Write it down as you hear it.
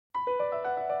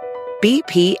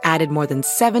BP added more than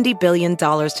 $70 billion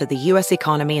to the U.S.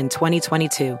 economy in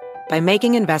 2022 by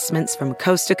making investments from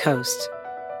coast to coast.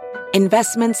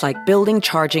 Investments like building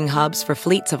charging hubs for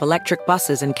fleets of electric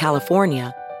buses in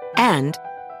California and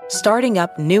starting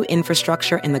up new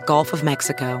infrastructure in the Gulf of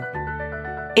Mexico.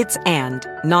 It's and,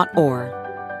 not or.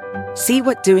 See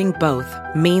what doing both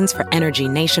means for energy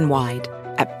nationwide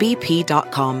at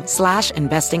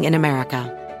bp.com/investing in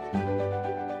America.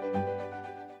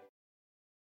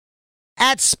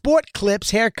 At Sport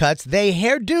Clips Haircuts, they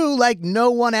hairdo like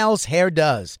no one else hair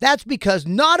does. That's because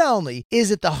not only is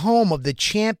it the home of the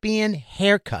champion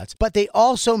haircuts, but they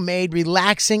also made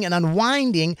relaxing and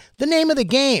unwinding the name of the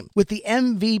game. With the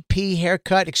MVP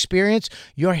haircut experience,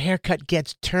 your haircut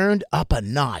gets turned up a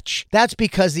notch. That's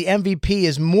because the MVP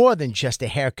is more than just a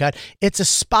haircut. It's a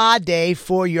spa day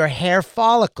for your hair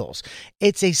follicles.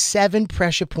 It's a 7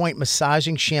 pressure point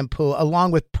massaging shampoo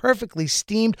along with perfectly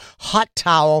steamed hot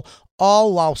towel,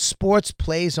 all while sports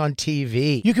plays on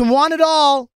TV. You can want it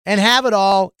all and have it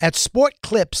all at Sport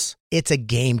Clips. It's a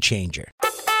game changer.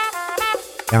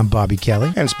 I'm Bobby Kelly.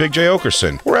 And it's Big J.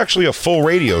 Okerson. We're actually a full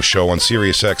radio show on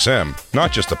Sirius XM,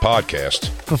 not just a podcast.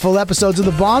 For full episodes of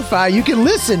The Bonfire, you can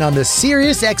listen on the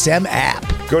Sirius XM app.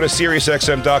 Go to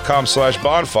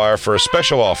SiriusXM.com/bonfire for a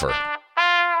special offer.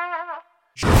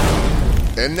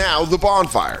 And now, The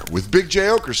Bonfire with Big J.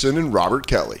 Okerson and Robert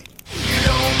Kelly. You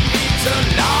don't need to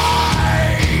lie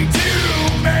to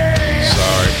me.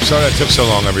 Sorry that took so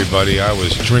long, everybody. I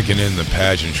was drinking in the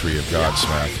pageantry of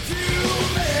Godsmack.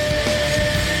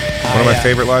 One of my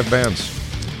favorite live bands.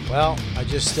 Well, I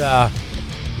just,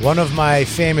 one of my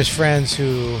famous friends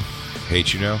who...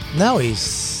 Hates you now? No, I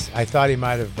thought he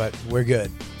might have, but we're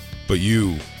good. But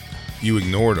you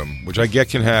ignored him, which I get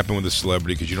can happen with a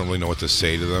celebrity because you don't really know what to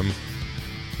say to them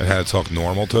and how to talk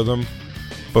normal to them.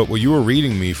 But what you were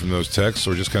reading me from those texts,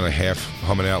 or just kind of half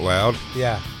humming out loud,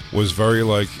 was very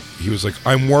like, he was like,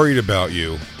 I'm worried about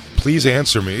you. Please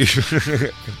answer me.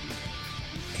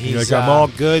 You're like, I'm all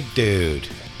good, dude.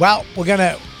 Well, we're going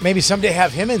to maybe someday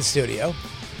have him in studio.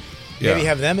 Yeah. Maybe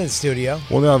have them in studio.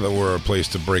 Well, now that we're a place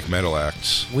to break metal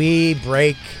acts. We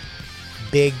break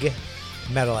big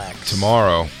metal acts.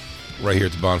 Tomorrow, right here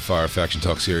at the Bonfire, Faction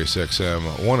Talk Sirius XM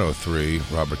 103,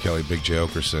 Robert Kelly, Big J.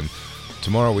 Okerson.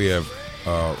 Tomorrow we have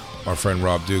our friend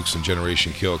Rob Dukes and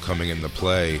Generation Kill coming into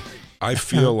play. I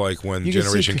feel like when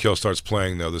Generation Kill starts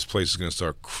playing, though, this place is going to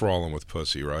start crawling with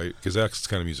pussy, right? Because that's the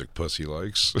kind of music pussy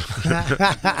likes.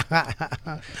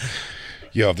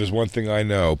 Yo, if there's one thing I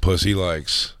know pussy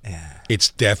likes, it's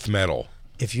death metal.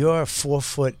 If you're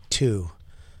 4'2"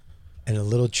 and a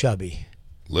little chubby,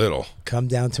 come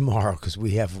down tomorrow because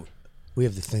we have the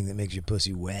thing that makes your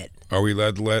pussy wet. Are we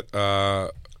allowed to let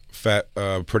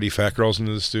pretty fat girls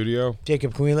into the studio?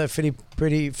 Jacob, can we let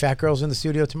pretty fat girls in the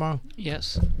studio tomorrow?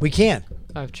 Yes. We can.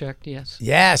 I've checked, yes.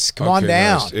 Yes, come on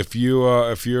down. Nice. If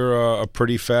you're a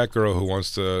pretty fat girl who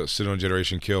wants to sit on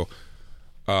Generation Kill,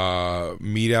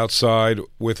 meet outside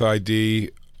with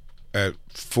ID at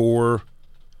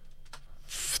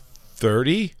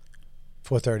 4:30.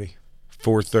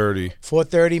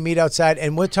 4:30, meet outside.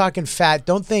 And we're talking fat.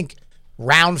 Don't think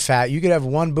round fat. You could have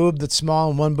one boob that's small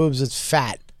and one boob that's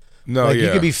fat. No, you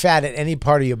could be fat at any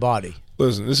part of your body.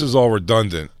 Listen, this is all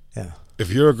redundant. Yeah.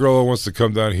 If you're a girl who wants to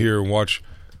come down here and watch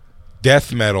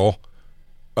death metal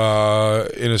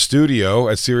in a studio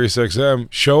at Sirius XM,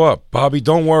 show up. Bobby,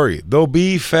 don't worry. They'll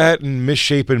be fat and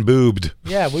misshapen boobed.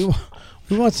 Yeah, we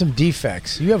want some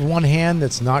defects. You have one hand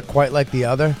that's not quite like the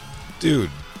other. Dude,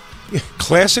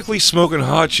 classically smoking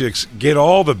hot chicks get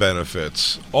all the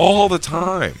benefits all the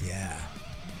time. Yeah.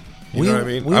 You know what I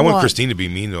mean? I want Christine to be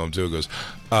mean to him, too. Goes,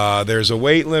 there's a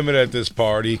weight limit at this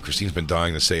party. Christine's been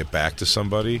dying to say it back to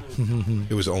somebody.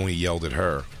 It was only yelled at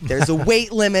her. There's a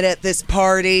weight limit at this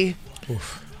party.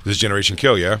 Oof. This is Generation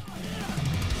Kill, yeah?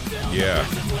 Yeah,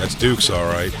 that's Duke's, all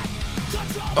right.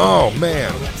 Oh,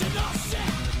 man.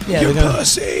 Yeah, your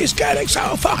pussy's getting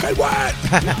so fucking wet.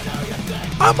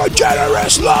 I'm a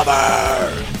generous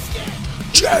lover.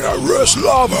 Generous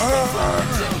lover.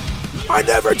 I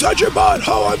never touch your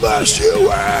butthole unless you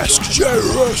ask.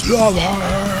 Generous lover.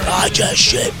 I just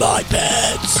shit my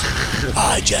pants.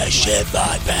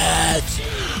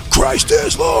 Christ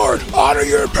is Lord. Honor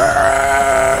your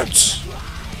parents.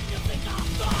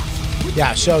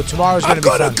 Yeah, so tomorrow's going to be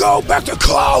fun. I'm going to go back to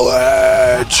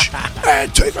college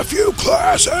and take a few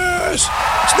classes.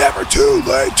 It's never too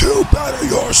late to better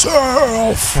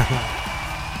yourself.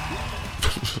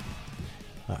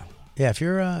 Yeah, if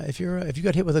you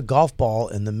got hit with a golf ball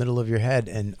in the middle of your head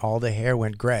and all the hair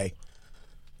went gray,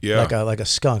 like a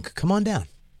skunk, come on down.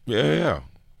 Yeah.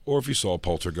 Or if you saw a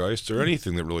poltergeist or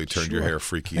anything that really turned your hair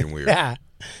freaky and weird. Yeah.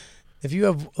 If you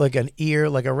have like an ear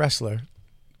like a wrestler.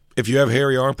 If you have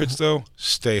hairy armpits, though,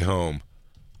 stay home.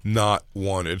 Not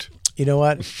wanted. You know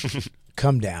what?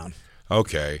 Come down.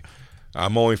 Okay.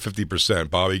 I'm only 50%.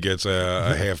 Bobby gets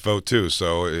a half vote, too.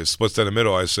 So it splits down the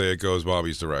middle. I say it goes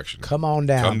Bobby's direction. Come on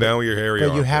down. Come down with your hairy But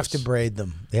armpits. you have to braid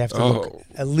them. They have to look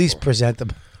at least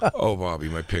presentable. Oh, Bobby,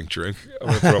 my pink drink. I'm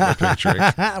going to throw up my pink drink.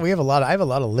 I have a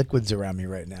lot of liquids around me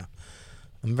right now.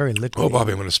 I'm very liquid. Oh,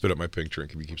 Bobby, I'm going to spit up my pink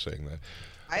drink if you keep saying that.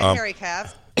 I have hairy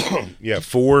calves. Yeah,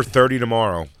 4:30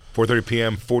 tomorrow. 4:30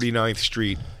 p.m., 49th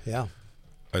Street. Yeah.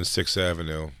 On 6th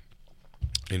Avenue.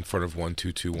 In front of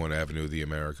 1221 Avenue of the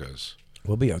Americas.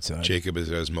 We'll be outside. Jacob is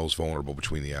as most vulnerable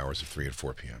between the hours of 3 and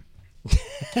 4 p.m.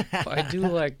 I do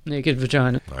like naked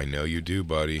vagina. I know you do,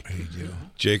 buddy. You do.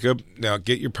 Jacob, now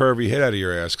get your pervy head out of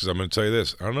your ass, because I'm going to tell you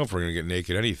this. I don't know if we're going to get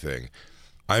naked anything.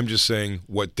 I'm just saying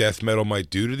what death metal might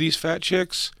do to these fat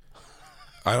chicks,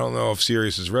 I don't know if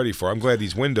Sirius is ready for. I'm glad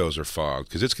these windows are fogged,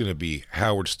 because it's going to be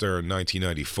Howard Stern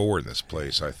 1994 in this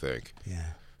place, I think.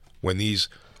 Yeah. When these,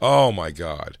 oh my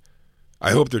God.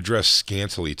 I hope they're dressed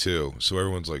scantily, too, so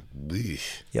everyone's like, bleh.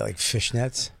 Yeah, like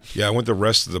fishnets. Yeah, I want the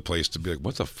rest of the place to be like,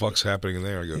 what the fuck's happening in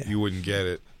there? I go, you wouldn't get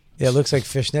it. Yeah, it looks like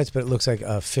fishnets, but it looks like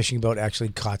a fishing boat actually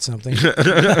caught something.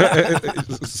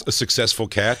 A successful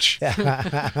catch. I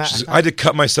had to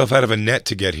cut myself out of a net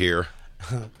to get here.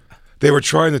 They were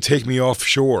trying to take me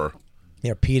offshore.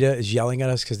 Yeah, PETA is yelling at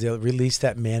us because they'll release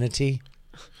that manatee.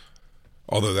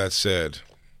 Although that said,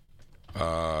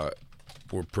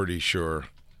 we're pretty sure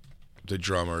the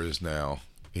drummer is now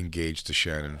engaged to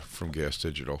Shannon from Gas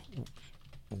Digital.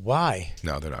 Why?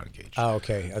 No, they're not engaged. Oh,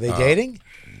 okay. Are they dating?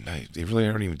 They really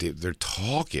aren't even dating. They're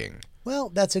talking. Well,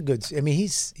 that's a good. I mean,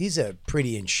 he's a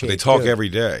pretty in shape. But they talk dude. every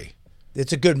day.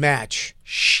 It's a good match.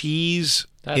 She's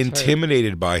That's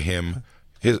intimidated by him.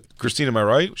 Christine, am I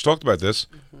right? She talked about this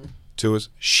to us.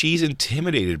 She's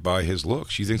intimidated by his look.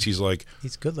 She thinks he's like...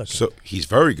 He's good looking. So he's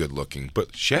very good looking,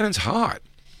 but Shannon's hot.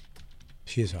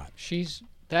 She is hot.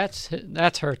 That's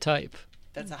her type.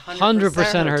 That's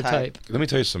 100% her type. Let me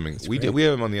tell you something. We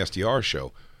have him on the SDR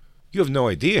show. You have no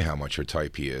idea how much her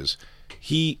type he is.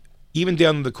 He, even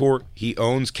down to the court, he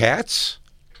owns cats,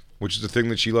 which is the thing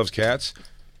that she loves, cats.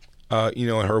 You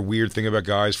know, and her weird thing about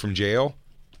guys from jail.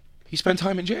 He spent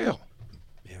time in jail.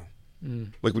 Yeah.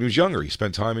 Like when he was younger, he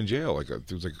spent time in jail. Like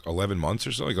it was like 11 months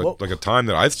or so. Like a time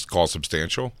that I call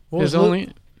substantial. What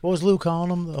was Lou calling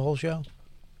him the whole show?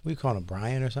 We calling him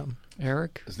Brian or something?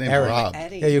 Eric? His name's Eric. Rob.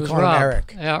 Eddie. Yeah, you calling him Rob.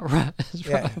 Eric. Yeah, right. It's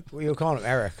Yeah, Rob. you were calling him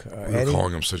Eric. We Eddie. were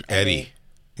calling him such Eddie.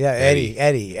 Yeah,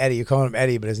 Eddie. You call him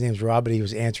Eddie, but his name's Rob, but he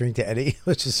was answering to Eddie,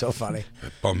 which is so funny.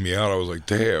 It bummed me out. I was like,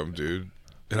 damn, dude.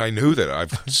 And I knew that.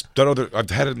 I've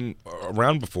had it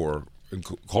around before and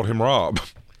called him Rob.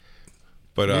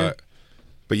 But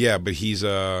he's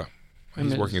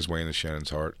working his way into Shannon's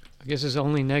heart. I guess his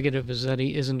only negative is that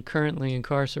he isn't currently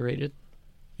incarcerated.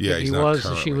 Yeah, If he's he not was,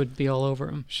 currently. she would be all over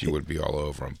him. She would be all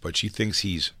over him. But she thinks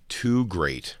he's too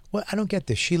great. Well, I don't get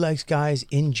this. She likes guys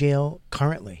in jail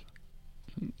currently.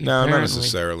 No, not Apparently.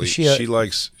 necessarily. Is She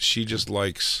she just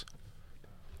likes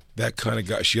that kind of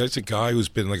guy. She likes a guy who's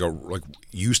been like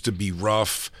used to be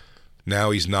rough. Now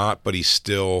he's not, but he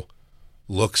still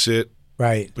looks it.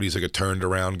 Right. But he's like a turned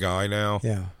around guy now.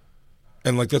 Yeah.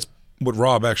 And like that's what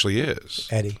Rob actually is.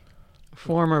 Eddie.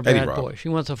 Former Eddie bad Rob. boy. She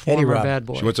wants a Eddie former Rob. bad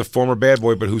boy. She wants a former bad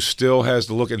boy, but who still has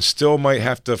the look and still might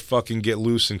have to fucking get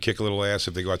loose and kick a little ass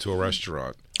if they go out to a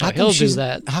restaurant. Oh, How come he'll do she's-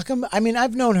 that. How come? I mean,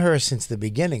 I've known her since the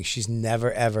beginning. She's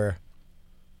never ever.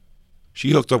 She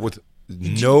hooked up with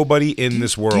nobody in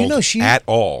this world at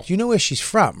all. Do you know where she's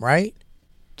from? Right.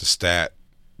 To Staten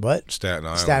Island. Staten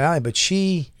Island. But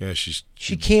she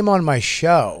she came on my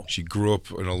show. She grew up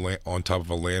on top of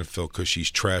a landfill because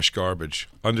she's trash garbage.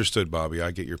 Understood, Bobby.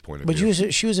 I get your point of But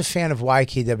view. she was a fan of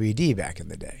YKWd back in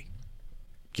the day.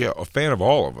 Yeah, a fan of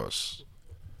all of us.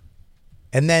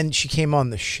 And then she came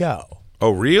on the show. Oh,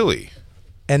 really?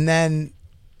 And then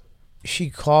she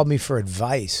called me for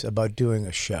advice about doing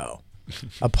a show,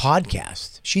 a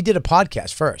podcast. She did a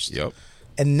podcast first. Yep.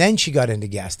 And then she got into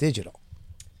Gas Digital.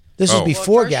 This was Oh.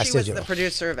 before Well, Gas she was Digital. the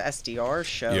producer of SDR's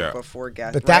show Yeah. before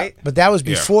Gas. But right? that was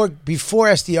before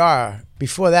SDR.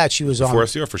 Before that, she was Before on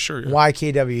SDR, for sure. Yeah.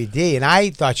 YKWd, and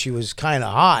I thought she was kind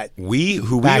of hot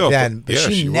back then. But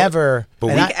she never. But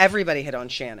and I think everybody hit on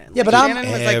Shannon. Yeah, Like, but I'm-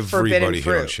 Shannon was like forbidden Everybody hit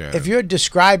on fruit. Shannon. if you're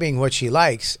describing what she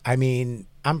likes, I mean,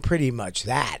 I'm pretty much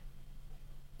that.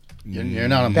 You're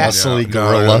not a That- muscly No,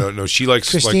 gorilla. no. She likes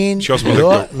Christine, Like, she also you're-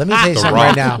 likes let me tell you The something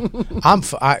Rock.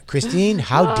 right now. Christine,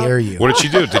 how dare you? What did she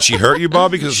do? Did she hurt you,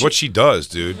 Bobby? Because it's what she does,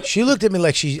 dude. She looked at me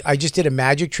like I just did a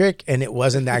magic trick and it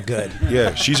wasn't that good.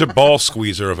 Yeah, she's a ball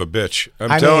squeezer of a bitch.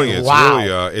 I'm I telling mean, you, it's wow.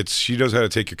 really she knows how to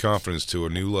take your confidence to a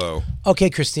new low. Okay,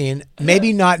 Christine,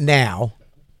 maybe not now,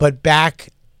 but back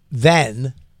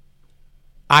then,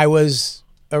 I was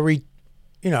a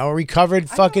recovered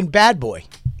fucking bad boy.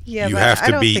 Yeah, you but have I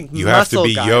to don't be think you have to muscle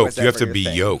be guy yoked. was You have ever to be your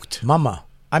thing. yoked. Mama.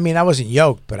 I mean, I wasn't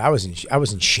yoked, but I was in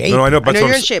shape. No, I know, I but know so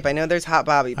you're I'm in shape. I know there's Hot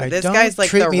Bobby, but this don't guy's like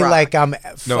treat the me Rock. like I'm No,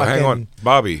 fucking, hang on,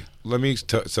 Bobby. Let me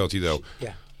tell you though.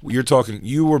 Yeah. You're talking.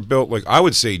 You were built like I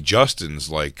would say. Justin's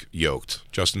like yoked.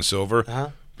 Justin Silver.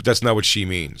 But that's not what she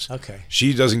means. Okay.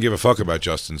 She doesn't give a fuck about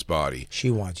Justin's body. She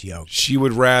wants yoked. She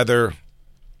would rather,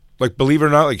 like, believe it or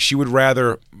not, like she would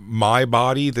rather my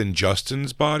body than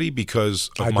Justin's body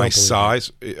because I of don't my believe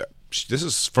size. This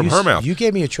is from her mouth. You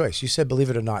gave me a choice. You said believe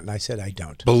it or not, and I said I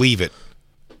don't. Believe it.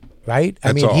 Right? I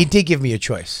That's mean, all. he did give me a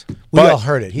choice. We But- all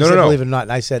heard it. He No, said no. believe it or not,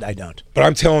 and I said I don't. But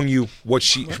I'm telling you, what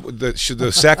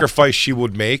the sacrifice she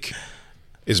would make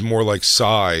is more like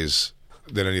size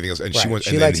than anything else. And she Right. wants,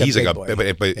 She and then likes a he's big like boy.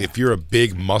 but if you're a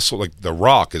big muscle, like The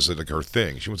Rock is like her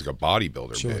thing. She wants like a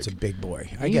bodybuilder. She big. wants a big boy.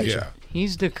 I get you. Yeah.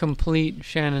 He's the complete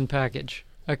Shannon package.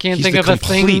 I can't He's think the of a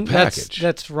complete thing package.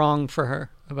 that's wrong for her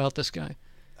about this guy.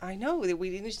 I know. They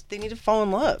need to fall in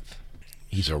love.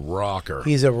 He's a rocker.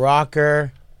 He's a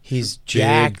rocker. He's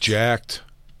jacked. Big, jacked.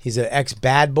 He's an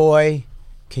ex-bad boy.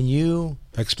 Can you?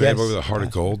 Ex-bad boy guess- with a heart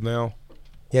of gold now.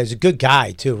 Yeah, he's a good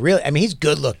guy, too. Really. I mean, he's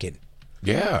good looking.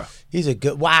 Yeah. He's a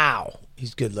good, wow.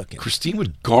 He's good looking. Christine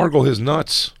would gargle his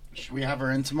nuts. Should we have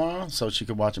her in tomorrow so she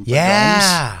could watch him play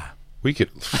Yeah. We could.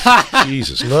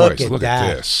 Jesus Look Christ! at Look that.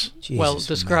 at this. Well, Jesus,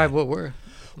 describe what we're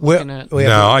We're- looking at. we have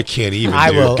No, to- I can't even. I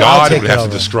dude. will. I'll God take would it have over.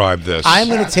 to describe this. I'm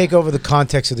going to take over the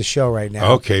context of the show right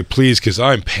now. Okay, please, because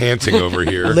I'm panting over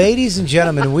here. Ladies and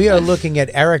gentlemen, we are looking at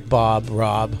Eric Rob.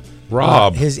 Rob.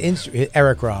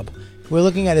 Eric Rob. We're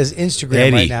looking at his Instagram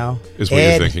Eddie right now. is what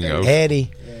you're thinking of.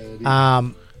 Eddie.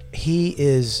 He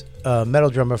is a metal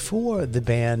drummer for the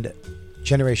band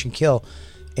Generation Kill,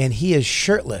 and he is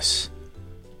shirtless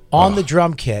on the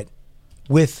drum kit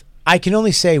with, I can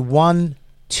only say 1,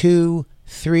 2,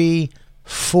 3,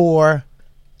 4,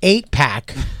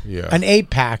 8-pack. Yeah. An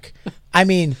 8-pack. I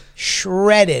mean,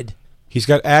 shredded. He's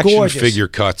got action Gorgeous. figure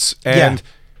cuts, and Yeah.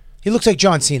 He looks like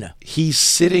John Cena, he's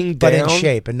sitting but down. in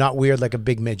shape and not weird like a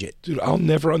big midget. Dude, I'll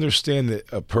never understand that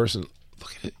a person.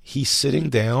 Look at it. He's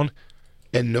sitting down,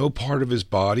 and no part of his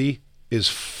body is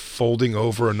folding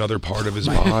over another part of his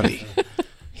body.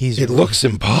 It looks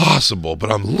impossible,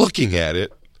 but I'm looking at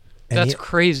it. and That's he-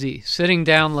 crazy. Sitting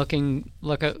down, looking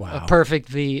like a perfect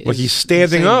V. Like is he's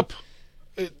standing insane. up.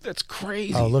 That's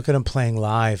crazy. Oh, look at him playing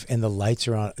live, and the lights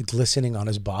are on, glistening on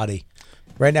his body.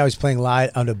 Right now, he's playing live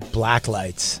under black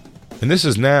lights. And this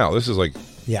is like,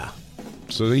 Yeah,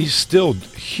 so he's still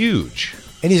huge.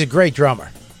 and he's a great drummer.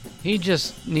 He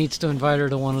just needs to invite her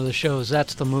to one of the shows.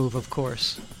 That's the move, of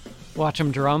course. Watch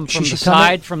him drum She from the should come in-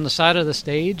 side, from the side of the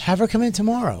stage. Have her come in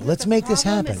tomorrow. Let's make this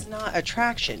happen. It's not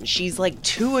attraction. She's like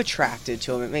too attracted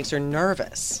to him. It makes her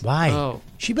nervous. Why? Oh.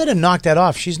 She better knock that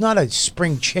off. She's not a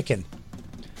spring chicken.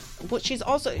 Well, she's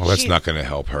also. Well, that's she- not going to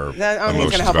help her. That, I don't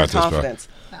think it's emotions going to help her about this, but- confidence.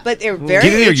 But they're very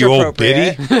Get in here, age you old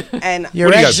appropriate. And You're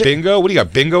What do you ex- got, bingo? What do you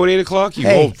got, bingo at 8 o'clock? You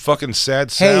Hey. old fucking sad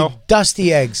Hey, sow.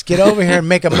 Dusty Eggs, get over here and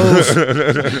make a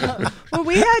move. well,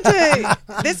 we had to.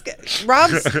 This guy,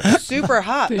 Rob's super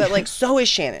hot, but like so is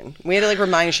Shannon. We had to like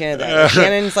remind Shannon that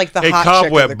Shannon's like the Hey, hot chick of the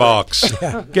cobweb group. box.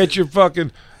 Get your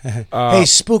fucking. Hey,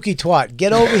 spooky twat,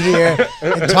 get over here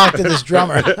and talk to this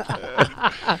drummer.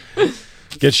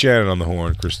 Get Shannon on the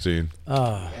horn, Christine.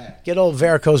 Get old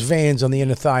varicose veins on the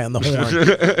inner thigh on the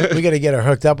horn. We got to get her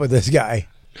hooked up with this guy.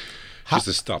 Just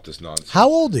to stop this nonsense. How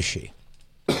old is she?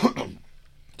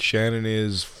 Shannon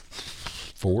is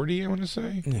 40, I want to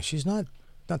say. Yeah, she's not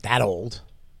that old.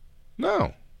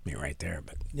 No. I mean, right there,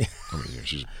 but yeah. I mean,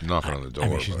 she's knocking on the door. I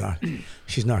mean, she's but not.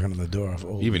 She's knocking on the door of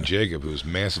old. Even Jacob, who's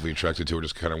massively attracted to her,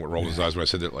 just kind of rolled his eyes when I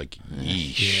said that, like,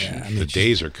 yeesh. Yeah, I mean, the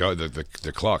days are cut.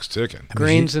 The clock's ticking.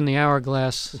 Grains in the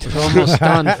hourglass. It's almost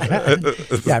done.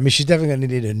 Yeah, I mean, she's definitely going to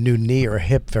need a new knee or a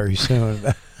hip very soon.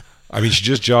 I mean, she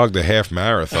just jogged a half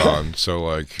marathon, so,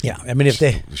 like, Yeah, I mean, if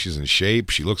they, she's in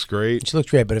shape. She looks great. she looks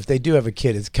great, but if they do have a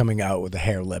kid, it's coming out with a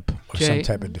hair lip or some Jay.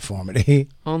 type of deformity.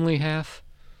 Only half.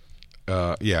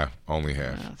 Yeah, only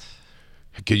half.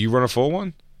 Can you run a full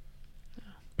one?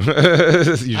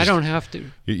 I don't have to.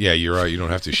 Yeah, you're right. You don't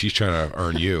have to. She's trying to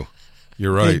earn you.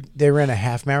 You're They, right. they ran a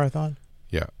half marathon.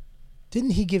 Yeah.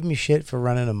 Didn't he give me shit for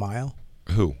running a mile?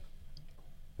 Who?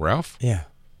 Ralph? Yeah.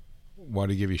 Why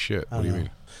did he give you shit? What do you mean?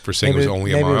 For saying it was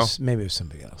only a mile? Maybe it was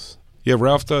somebody else. Yeah,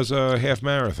 Ralph does half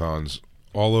marathons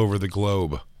all over the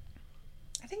globe.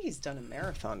 I think he's done a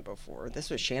marathon before. This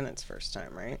was Shannon's first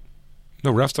time, right?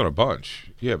 No, Ralph's done a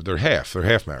bunch. Yeah, but they're half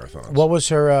marathons. What was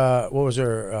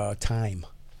her time?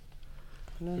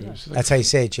 That's how you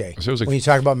say it, Jay. So it was like when you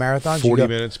talk about marathons, 40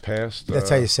 minutes past. That's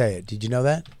how you say it. Did you know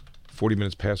that? 40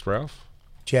 minutes past Ralph?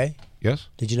 Jay? Yes.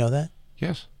 Did you know that?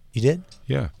 Yes. You did?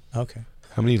 Yeah. Okay.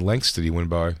 How many lengths did he win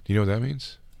by? Do you know what that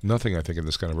means? Nothing, I think, in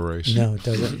this kind of a race. No, it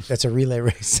doesn't. That's a relay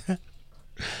race.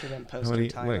 How many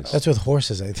lengths? That's with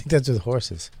horses. I think that's with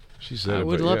horses. She said I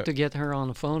would love to get her on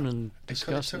the phone and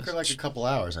discuss It took this. her like a couple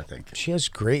hours, I think. She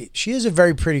is a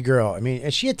very pretty girl. I mean,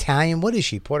 is she Italian? What is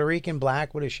she? Puerto Rican,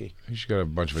 black? What is she? I think she's got a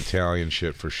bunch of Italian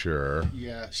shit for sure.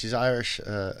 Yeah, she's Irish,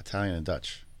 Italian, and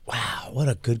Dutch. Wow, what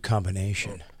a good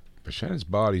combination. But Shannon's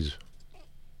body's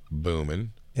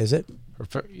booming. Is it?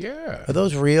 Yeah. Are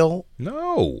those real?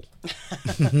 No.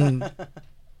 They're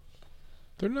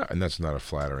not, and that's not a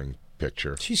flattering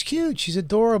picture. She's cute. She's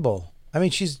adorable. I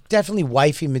mean, she's definitely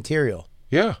wifey material.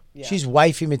 Yeah. She's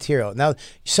wifey material. Now,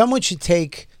 someone should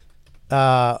take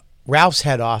Ralph's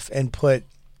head off and put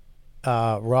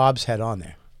Rob's head on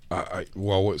there.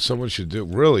 Well, what someone should do,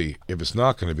 really, if it's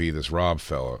not going to be this Rob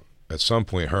fella, at some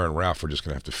point, her and Ralph are just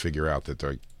going to have to figure out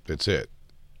that that's it.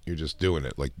 You're just doing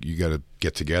it. Like, you got to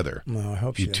get together. No, I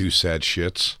hope you she two sad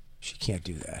shits. She can't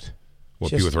do that.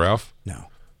 What, be with Ralph? No.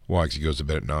 Why? Because he goes to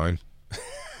bed at 9?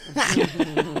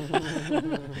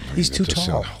 He's too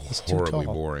tall. He's horribly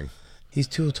boring. He's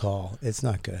too tall. It's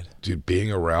not good. Dude,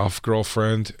 being a Ralph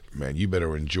girlfriend, man, you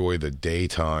better enjoy the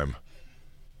daytime.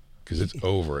 Because it's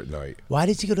over at night. Why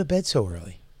did he go to bed so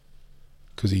early?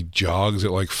 Because he jogs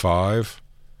at like 5.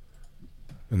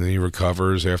 And then he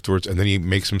recovers afterwards. And then he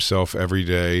makes himself every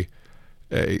day.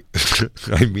 I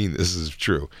mean, this is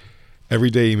true. Every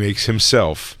day he makes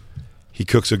himself. He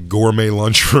cooks a gourmet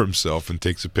lunch for himself and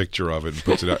takes a picture of it and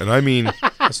puts it out. And I mean,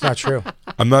 that's not true.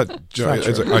 I'm not.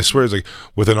 It's like, I swear, it's like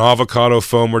with an avocado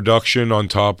foam reduction on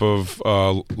top of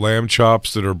lamb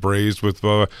chops that are braised with.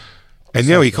 And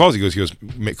yeah, he calls. He goes,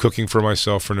 cooking for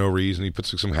myself for no reason. He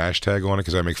puts like, some hashtag on it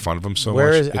because I make fun of him so much.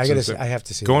 Where is it? I have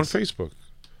to see. Go on Facebook.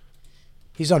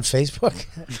 He's on Facebook.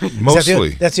 Mostly.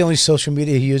 That's the only social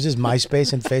media he uses.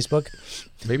 MySpace and Facebook.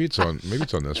 Maybe it's on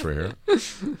this right here.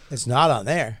 It's not on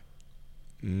there.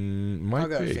 Might I'll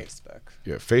go be. to Facebook.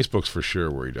 Yeah, Facebook's for sure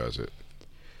where he does it.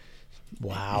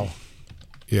 Wow.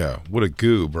 Yeah, what a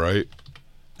goob, right?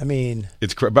 I mean,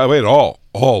 it's by the way, it all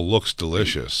looks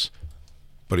delicious,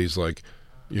 but he's like,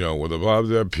 with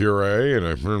a puree and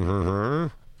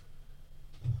a.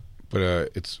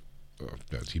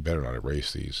 But he better not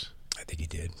erase these. I think he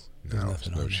did. No,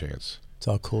 there's no chance. It's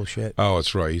all cool shit. Oh,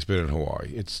 it's right. He's been in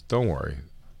Hawaii. Don't worry.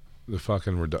 The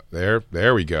fucking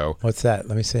there we go. What's that?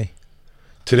 Let me see.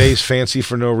 Today's fancy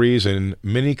for no reason,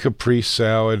 mini caprese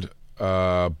salad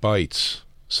bites.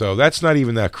 So that's not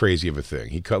even that crazy of a thing.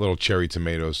 He cut little cherry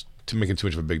tomatoes to making too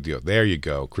much of a big deal. There you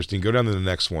go. Christine, go down to the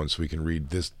next one so we can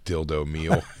read this dildo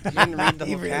meal. You didn't read the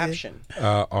whole caption.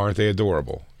 Aren't they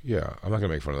adorable? Yeah, I'm not going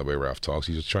to make fun of the way Ralph talks.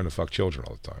 He's just trying to fuck children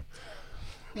all the time.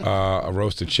 A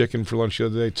roasted chicken for lunch the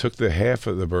other day. Took the half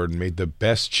of the bird and made the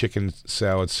best chicken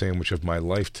salad sandwich of my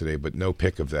life today, but no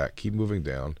pic of that. Keep moving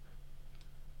down.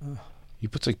 He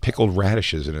puts like pickled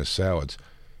radishes in his salads.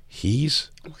 He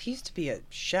used to be a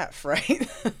chef, right?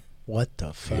 What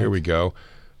the fuck? Here we go.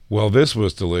 Well, this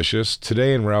was delicious.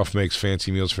 Today in Ralph Makes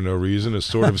Fancy Meals for No Reason, a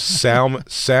sort of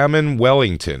salmon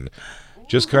Wellington.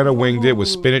 Just kind of winged it with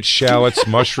spinach, shallots,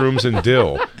 mushrooms, and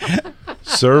dill.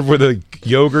 Served with a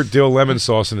yogurt, dill, lemon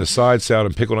sauce, and a side salad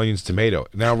and pickled onions, tomato.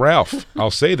 Now, Ralph,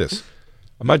 I'll say this.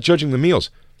 I'm not judging the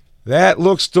meals. That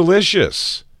looks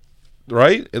delicious.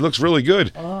 Right? It looks really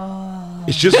good.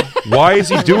 It's just, why is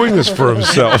he doing this for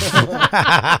himself?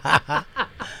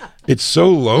 It's so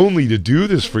lonely to do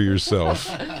this for yourself.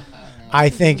 I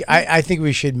think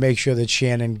we should make sure that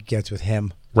Shannon gets with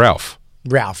him. Ralph,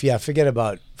 yeah. Forget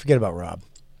about Rob.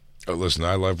 Oh, listen,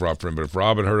 I love Rob Friend, but if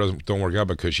Rob and her don't work out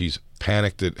because she's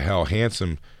panicked at how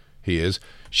handsome he is,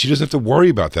 she doesn't have to worry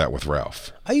about that with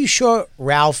Ralph. Are you sure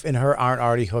Ralph and her aren't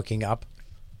already hooking up?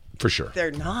 For sure. They're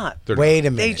not. Wait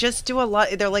a minute. They just do a lot.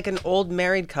 They're like an old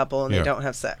married couple and they don't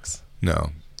have sex.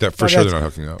 No. For sure they're not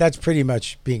hooking up. That's pretty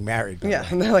much being married. Yeah,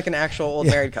 and they're like an actual old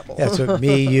married couple. That's what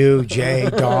me, you, Jay,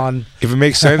 Dawn. If it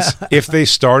makes sense, if they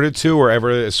started to or ever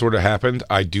it sort of happened,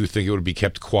 I do think it would be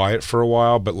kept quiet for a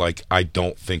while, but like I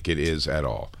don't think it is at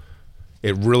all.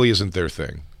 It really isn't their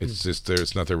thing. It's just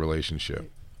it's not their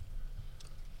relationship.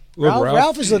 Look,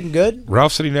 Ralph is looking good.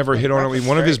 Ralph said he never hit on it.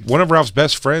 One of Ralph's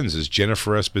best friends is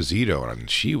Jennifer Esposito, and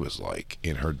she was like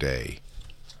in her day.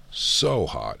 So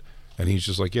hot. And he's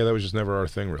just like, yeah, that was just never our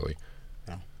thing, really.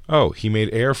 Oh, he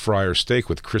made air fryer steak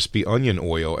with crispy onion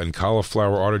oil and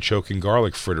cauliflower artichoke and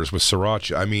garlic fritters with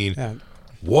sriracha. I mean,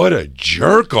 what a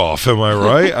jerk off, am I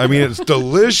right? I mean, it's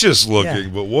delicious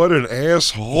looking, but what an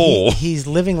asshole. He's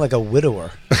living like a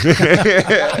widower.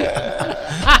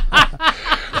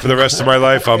 For the rest of my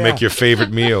life, I'll make your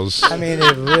favorite meals. I mean,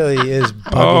 it really is.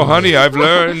 Oh, honey, I've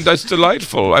learned. That's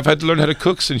delightful. I've had to learn how to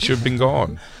cook since you've been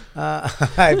gone.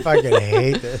 I fucking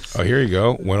hate this. Oh, here you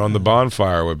go. Went on the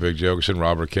bonfire with Big Joe and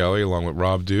Robert Kelly, along with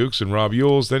Rob Dukes and Rob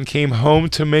Yules. Then came home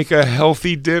to make a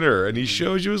healthy dinner, and he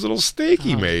shows you his little steak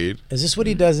he made. Is this what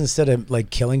he does instead of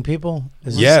like killing people?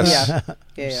 Is Yes.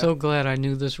 Yeah. I'm so glad I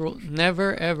knew this rule.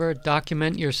 Never ever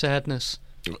document your sadness.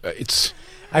 It's.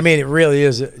 I mean, it really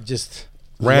is just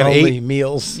Ran lonely 8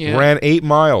 meals. Yeah. Ran 8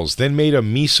 miles, then made a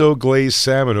miso glazed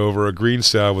salmon over a green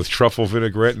salad with truffle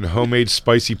vinaigrette and homemade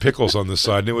spicy pickles on the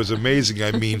side. And it was amazing.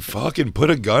 I mean, fucking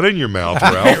put a gun in your mouth,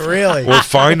 Ralph. Really? Or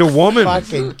find a woman.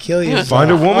 Fucking kill yourself.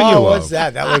 Find a woman you love. What's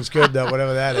that? That looks good though.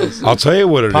 Whatever that is. I'll tell you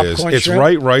what it is. Popcorn It's shrimp?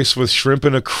 white rice with shrimp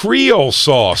and a Creole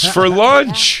sauce for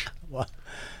lunch.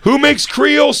 Who makes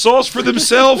Creole sauce for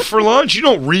themselves for lunch? You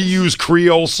don't reuse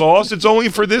Creole sauce. It's only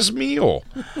for this meal.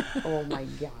 Oh my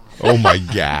god. Oh my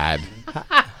God.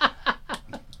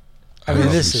 I mean,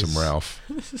 love this me is some Ralph.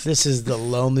 This is the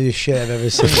loneliest shit I've ever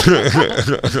seen.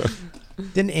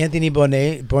 Didn't Anthony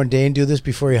Bourdain do this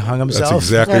before he hung himself? That's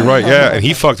exactly right. Yeah, and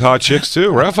he fucked hot chicks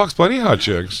too. Ralph fucks plenty of hot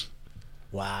chicks.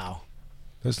 Wow.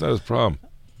 That's not his problem.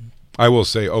 I will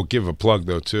say, give a plug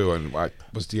though too. And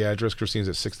what's the address? Christine's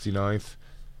at 69th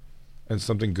and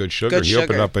something Good Sugar. Good he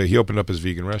Sugar. opened up his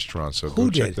vegan restaurant. So Who go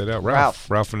check did? that out. Ralph.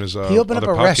 Ralph and his He opened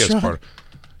other up a podcast restaurant? partner.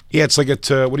 Yeah, it's like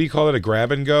what do you call it? A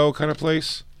grab and go kind of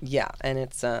place. Yeah, and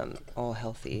it's all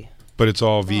healthy. But it's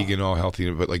all vegan, all healthy,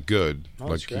 but like good. Oh,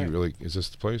 like that's you great. really is this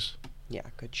the place? Yeah,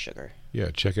 Good Sugar. Yeah,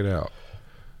 check it out.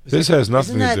 This has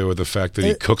nothing to that- do with the fact that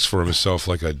he cooks for himself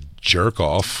like a jerk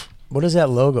off. What is that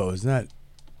logo? Isn't that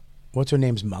what's her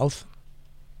name's mouth?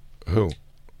 Who?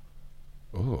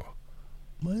 Oh,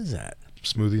 What is that?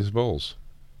 smoothies and bowls.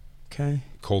 Okay.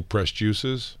 Cold pressed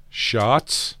juices,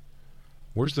 shots.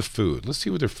 Where's the food? Let's see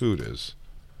what their food is.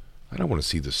 I don't want to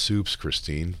see the soups,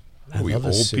 Christine. Are we love a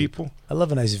old soup. people? I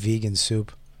love a nice vegan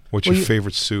soup. What's Well, your you-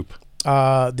 favorite soup?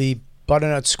 The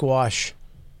butternut squash.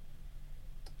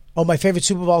 Oh, my favorite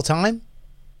soup of all time?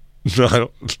 No, I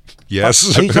don't.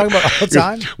 Yes. Are you talking about all the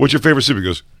time? What's your favorite soup? He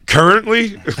goes,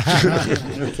 currently?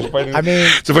 I mean,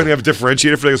 It's a funny to have a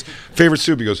differentiator for things. Favorite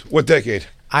soup? He goes, what decade?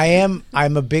 I'm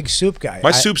a big soup guy.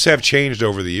 My soups have changed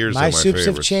over the years. My though, soups have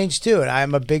favorites. changed too, and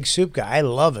I'm a big soup guy. I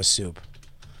love a soup.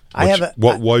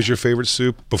 What was your favorite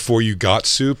soup before you got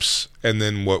soups? And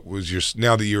then what was your,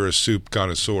 now that you're a soup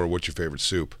connoisseur, what's your favorite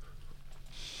soup?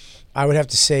 I would have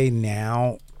to say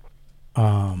now,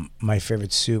 my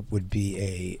favorite soup would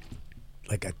be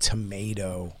a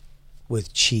tomato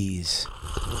with cheese.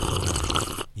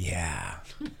 Yeah,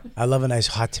 I love a nice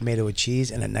hot tomato with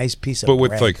cheese and a nice piece of But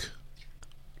with bread. like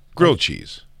grilled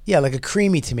cheese. Yeah, like a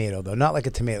creamy tomato though, not like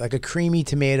a tomato, like a creamy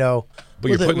tomato. But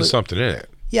you're with putting something in it.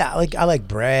 Yeah, I like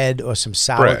bread or some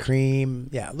sour Bread. cream.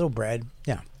 Yeah, a little bread.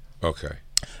 Yeah. Okay.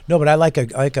 No, but I like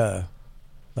a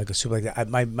soup like that.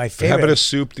 My But favorite. how about a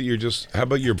soup that how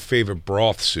about your favorite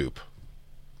broth soup?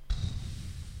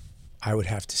 I would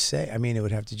have to say. I mean, it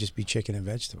would have to just be chicken and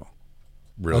vegetable.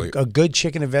 Really? A good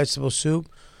chicken and vegetable soup.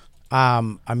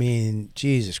 I mean,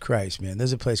 Jesus Christ, man.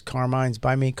 There's a place, Carmine's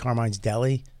by me, Carmine's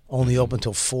Deli, only open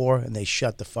till 4, and they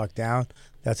shut the fuck down.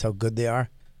 That's how good they are.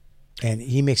 And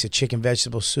he makes a chicken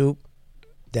vegetable soup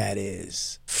that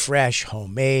is fresh,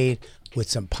 homemade, with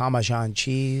some Parmesan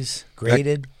cheese,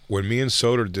 grated. When me and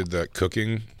Soder did that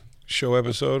cooking show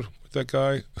episode with that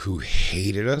guy who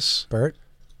hated us. Bert?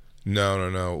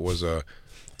 No. It was a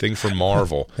thing from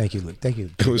Marvel. Thank you, Luke. Thank you.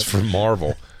 It was from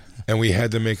Marvel. And we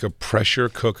had to make a pressure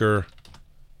cooker.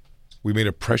 We made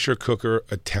a pressure cooker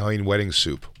Italian wedding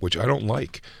soup, which I don't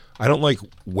like. I don't like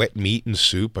wet meat in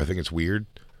soup. I think it's weird.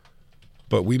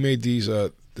 But we made this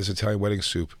Italian wedding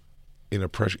soup in a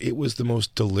pressure. It was the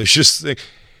most delicious thing.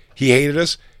 He hated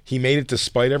us. He made it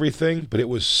despite everything, but it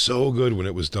was so good when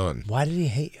it was done. Why did he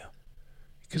hate you?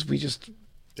 Because we just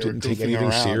They were didn't take goofing anything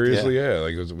around, seriously. Yeah,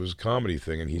 like it was a comedy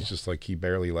thing, and he's just like, he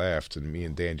barely laughed, and me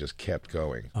and Dan just kept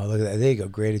going. Oh, look at that. There you go.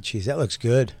 Grated cheese. That looks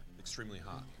good. Extremely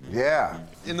hot. Yeah.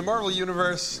 In the Marvel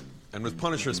Universe, and with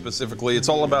Punisher specifically, it's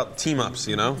all about team-ups,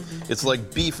 you know? It's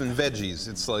like beef and veggies.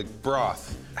 It's like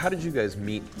broth. How did you guys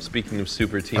meet, speaking of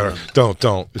super team-ups?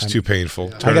 Don't. It's too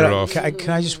painful. Turn it off. Can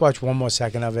I just watch one more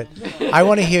second of it? I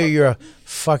want to hear your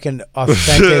fucking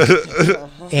authentic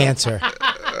answer.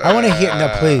 I want to hear.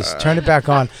 No, please turn it back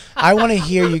on. I want to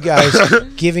hear you guys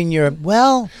giving your Over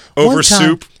one time-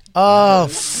 soup. Oh,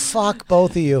 fuck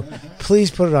both of you. Please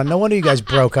put it on. No wonder you guys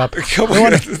broke up.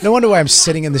 No wonder why I'm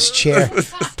sitting in this chair.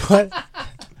 Put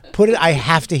it. I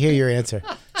have to hear your answer.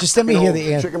 Just let me hear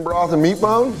the answer. Chicken broth and meat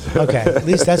bones? Okay, at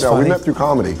least that's No, funny. we met through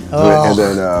comedy. Oh. And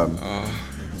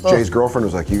then Jay's girlfriend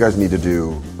was like, you guys need to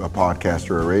do a podcast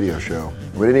or a radio show.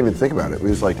 We didn't even think about it. We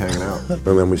just liked hanging out. And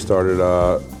then we started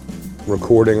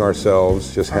recording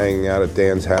ourselves, just hanging out at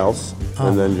Dan's house.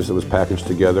 And then it was packaged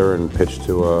together and pitched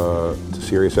to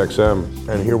Sirius XM.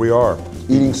 And here we are.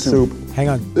 Eating soup. Hang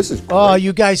on. This is great. Oh,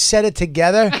 you guys said it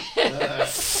together?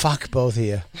 Fuck both of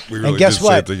you. We really and guess did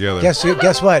what? say it together.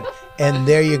 Guess what? And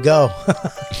there you go.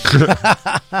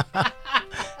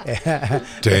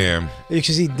 Damn. You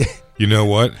should see You know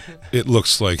what? It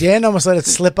looks like... Dan almost let it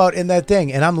slip out in that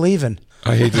thing, and I'm leaving.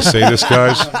 I hate to say this,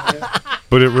 guys,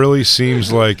 but it really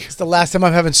seems like... It's the last time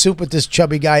I'm having soup with this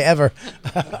chubby guy ever.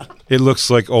 It looks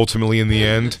like ultimately in the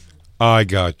end, I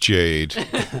got Jade.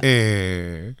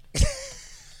 Can't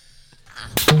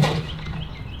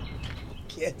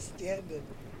stand it.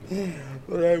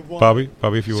 What I want.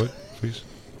 Bobby, if you would, please.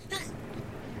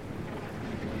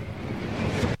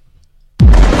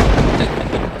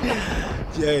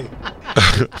 Jay,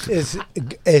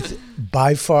 it's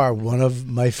by far one of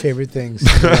my favorite things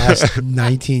in the last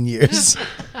 19 years.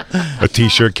 A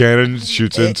T-shirt cannon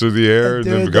shoots into the air and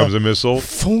then Dude, becomes the a missile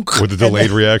funk. with a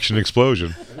delayed reaction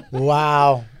explosion.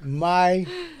 Wow, my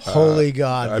holy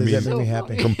God, I does mean, that make me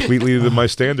happy? completely my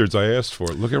standards I asked for.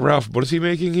 Look at Ralph. What is he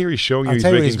making here? He's showing you I'll he's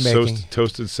tell you what making, he's making.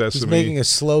 toasted sesame. He's making a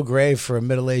slow grave for a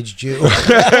middle-aged Jew.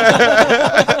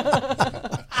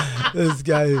 This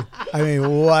guy, I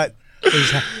mean, what?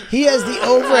 He has the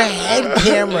overhead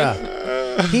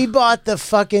camera. He bought the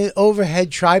fucking overhead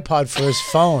tripod for his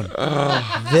phone.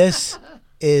 This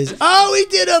is. Oh, he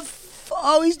did a.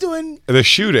 He's doing. the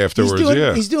shoot afterwards,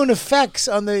 yeah. He's doing effects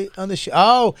on the show.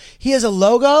 Oh, he has a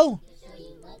logo.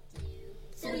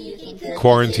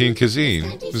 Quarantine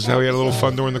Kazine. This is how he had a little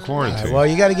fun during the quarantine. Well,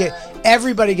 you got to get.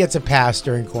 Everybody gets a pass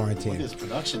during quarantine. His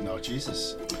production, though,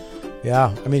 Jesus.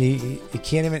 Yeah, I mean, he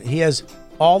can't even. He has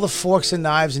all the forks and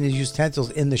knives and his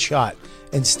utensils in the shot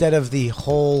instead of the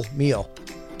whole meal.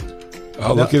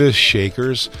 Oh, look at his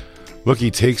shakers. Look,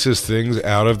 he takes his things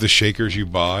out of the shakers you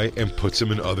buy and puts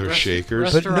them in other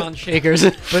shakers. Restaurant shakers.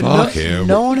 But Fuck him.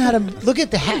 No one had him. Look at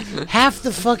the half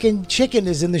the fucking chicken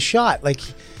is in the shot. Like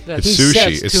That's It's he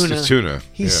sushi. set- It's tuna.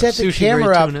 he Yeah. set the Sushi camera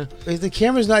grade up. tuna. The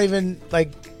camera's not even like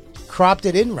cropped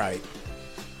it in right.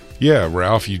 Yeah,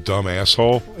 Ralph, you dumb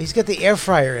asshole. He's got the air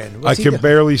fryer in. I What's he can doing?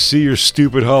 barely see your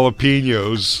stupid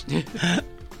jalapenos.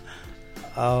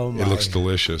 Oh my! It looks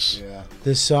delicious.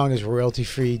 This song is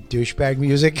royalty-free douchebag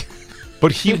music.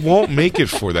 But he won't make it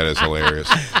for that. Is hilarious.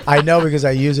 I know because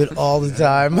I use it all the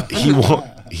time. He won't.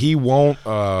 He won't.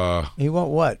 He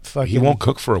won't what? Fucking. He won't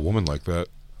cook for a woman like that.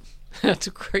 That's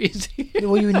crazy.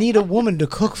 Well, you need a woman to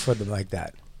cook for them like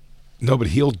that. No, but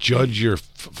he'll judge your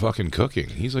fucking cooking.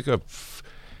 He's like a.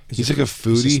 He's like a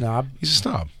foodie. He's a snob. He's a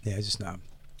snob. Yeah, he's a snob.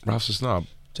 Ralph's a snob.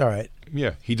 It's all right.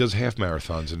 Yeah, he does half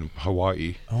marathons in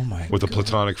Hawaii. Oh my! With a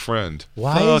platonic friend.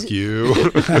 Why Fuck is- you.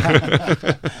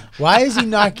 Why is he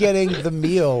not getting the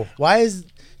meal? Why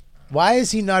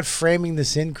is he not framing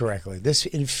this in correctly? This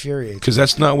infuriates. Because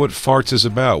that's not what farts is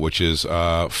about, which is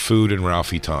food and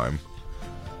Ralphie time.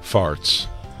 Farts.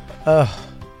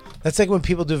 That's like when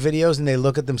people do videos and they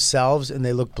look at themselves and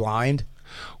they look blind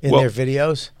in Well, their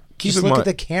videos. keep Just in look mind-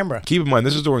 at the camera. Keep in mind,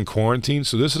 this is during quarantine,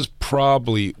 so this is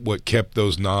probably what kept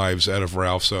those knives out of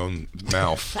Ralph's own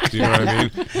mouth. Do you know what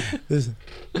I mean?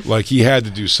 Like he had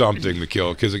to do something to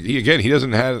kill, because he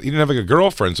didn't have like a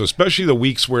girlfriend. So especially the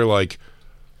weeks where like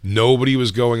nobody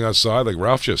was going outside, like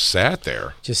Ralph just sat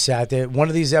there. Just sat there. One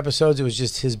of these episodes, it was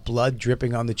just his blood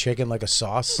dripping on the chicken like a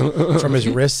sauce from his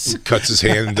wrists. Cuts his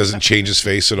hand and doesn't change his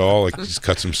face at all. Like he just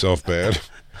cuts himself bad.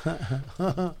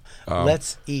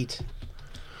 Let's eat.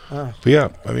 But yeah,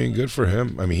 I mean, good for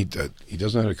him. I mean, he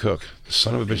doesn't know how to cook. The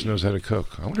son of a bitch knows how to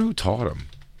cook. I wonder who taught him.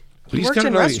 But He worked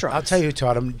in restaurants. I'll tell you who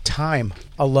taught him. Time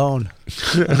alone.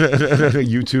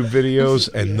 YouTube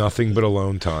videos and nothing but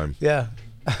alone time. Yeah.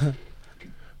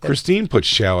 Christine puts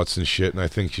shallots and shit, and I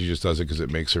think she just does it because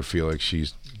it makes her feel like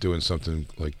she's doing something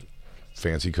like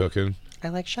fancy cooking. I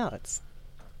like shallots.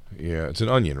 Yeah, it's an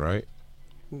onion, right?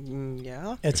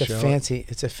 Yeah. It's A a shallot?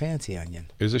 fancy onion.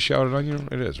 Is it a shallot onion?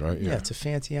 It is, right? Yeah, it's a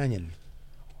fancy onion.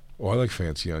 Oh, I like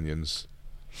fancy onions.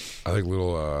 I like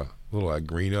little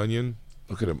green onion.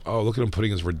 Look at him. Oh, look at him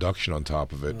putting his reduction on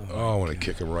top of it. Oh, I want to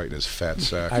kick him right in his fat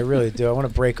sack. I really do. I want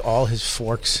to break all his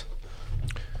forks.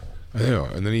 I know.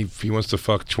 And then he wants to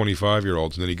fuck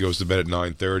 25-year-olds, and then he goes to bed at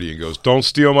 9:30 and goes, "Don't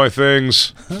steal my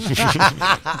things."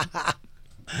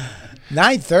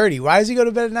 9:30. Why does he go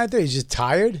to bed at 9:30? He's just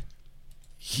tired?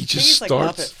 He just He's like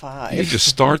up starts. at 5. He just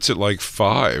starts at like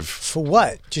 5. For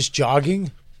what? Just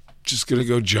jogging? Just gonna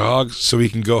go jog so he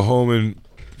can go home and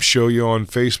show you on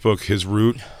Facebook his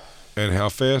route and how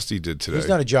fast he did today. He's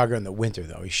not a jogger in the winter,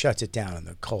 though. He shuts it down in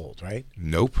the cold, right?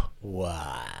 Nope.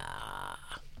 Wow.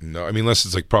 No, I mean, unless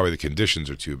it's like probably the conditions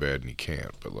are too bad and he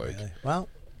can't. But like, Really? Well,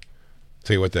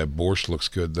 tell you what, that borscht looks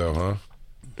good though,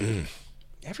 huh?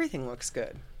 Everything looks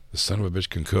good. The son of a bitch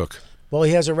can cook. well,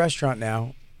 he has a restaurant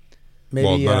now. Maybe,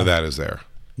 Well, none of that is there.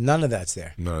 None of that's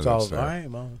there. None of It's that's all, there. all right,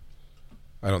 well,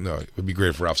 I don't know. It would be great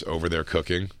if Ralph's over there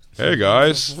cooking. Hey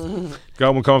guys,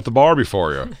 got one come up the bar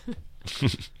before you.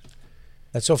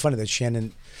 that's so funny that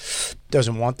Shannon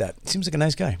doesn't want that. Seems like a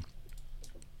nice guy.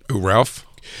 Ooh, Ralph?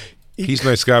 He's a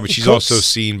nice guy, but he she's cooks. also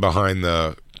seen behind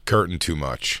the curtain too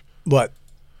much. What?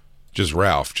 Just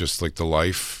Ralph, just like the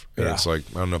life. And Yeah. it's like,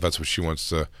 I don't know if that's what she wants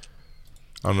to.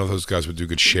 I don't know if those guys would do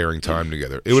good sharing time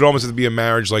together. It would almost have to be a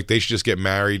marriage. Like they should just get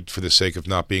married for the sake of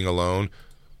not being alone,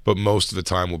 but most of the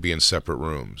time will be in separate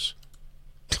rooms.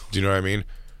 Do you know what I mean?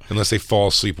 Unless they fall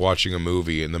asleep watching a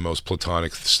movie in the most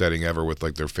platonic setting ever with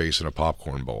like their face in a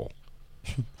popcorn bowl.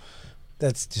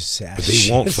 That's just sad. But they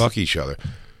won't fuck each other.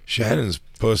 Shannon's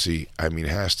pussy, I mean,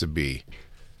 has to be.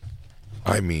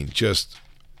 I mean, just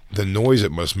the noise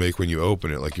it must make when you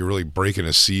open it, like you're really breaking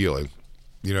a seal. And,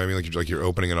 you know what I mean? Like you're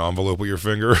opening an envelope with your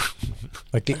finger.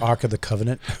 Like the Ark of the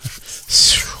Covenant.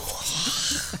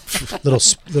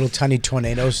 little tiny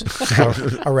tornadoes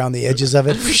around the edges of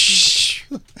it.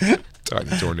 Tiny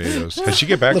tornadoes. Did she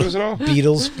get back to us at all?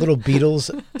 Little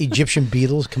beetles, Egyptian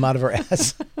beetles come out of her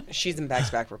ass. She's in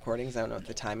back-to-back recordings. I don't know if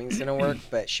the timing's going to work,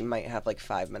 but she might have like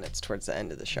 5 minutes towards the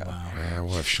end of the show. Yeah,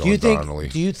 we'll have Sean Donnelly.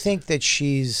 Do you think that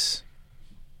she's?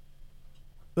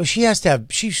 Well, she has to have.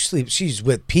 She sleeps. She's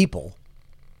with people,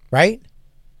 right?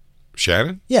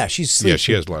 Shannon? Yeah, she's. Yeah,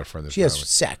 she has a lot of friends. She has apparently.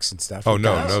 sex and stuff. Oh, with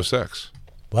no, guys. no sex.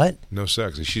 What? No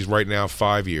sex. And she's right now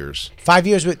 5 years. 5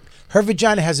 years with her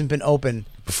vagina hasn't been open.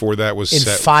 Before that was In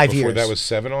 5 years. Before that was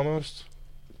 7 almost.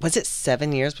 Was it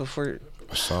 7 years before?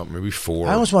 Something, maybe 4.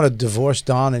 I almost want to divorce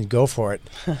Dawn and go for it.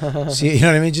 See, you know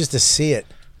what I mean? Just to see it.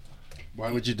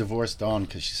 Why would you divorce Dawn?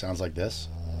 Because she sounds like this?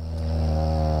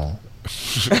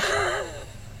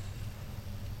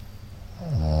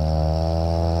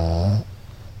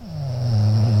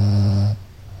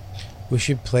 We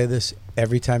should play this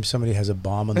every time somebody has a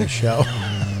bomb on the show.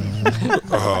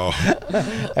 Oh,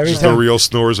 Every just the time real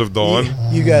snores of Dawn.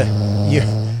 you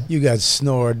got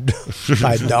snored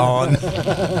by Dawn.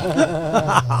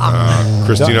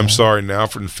 Christine, I'm sorry. Now,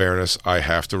 in fairness, I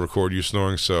have to record you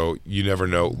snoring, so you never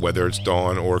know whether it's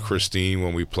Dawn or Christine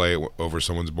when we play it over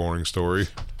someone's boring story.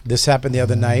 This happened the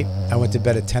other night. I went to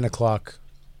bed at 10 o'clock.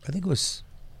 I think it was,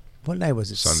 what night was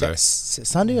it? Sunday.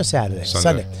 Sunday or Saturday?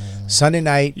 Sunday. Sunday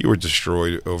night. You were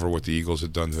destroyed over what the Eagles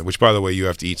had done to them, which, by the way, you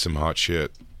have to eat some hot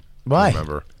shit. Why?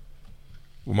 Remember?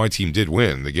 Well, my team did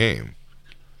win the game.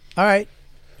 All right.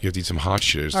 You have to eat some hot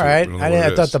shit. All right. don't know I what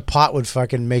it thought is. the pot would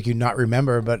fucking make you not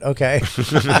remember, but okay.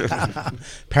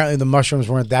 Apparently the mushrooms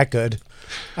weren't that good.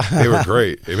 They were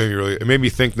great. It made me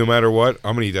think. No matter what,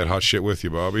 I'm gonna eat that hot shit with you,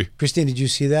 Bobby. Christine, did you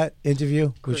see that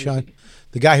interview with Sean?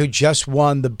 The guy who just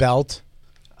won the belt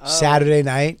Saturday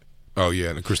night. Oh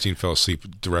yeah, and Christine fell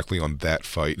asleep directly on that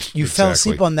fight. You fell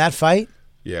asleep on that fight?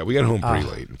 Yeah, we got home pretty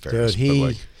late. In fairness,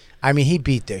 Dude, but he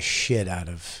beat the shit out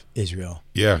of Israel.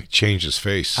 yeah, he changed his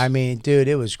face. I mean, dude,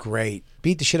 it was great.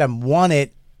 Beat the shit out of him, won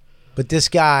it, but this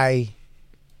guy.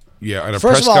 Yeah, at a First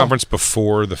press of all- conference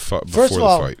before the First of the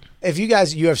all, fight. if you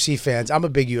guys UFC fans, I'm a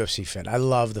big UFC fan. I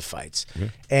love the fights,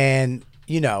 and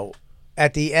you know,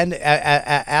 at the end,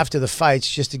 after the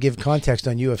fights, just to give context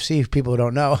on UFC, people who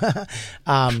don't know,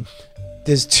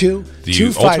 there's two The two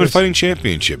Ultimate fighters, Fighting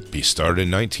Championship. He started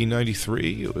in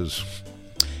 1993. It was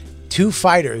two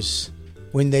fighters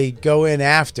when they go in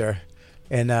after,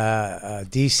 and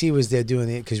DC was there doing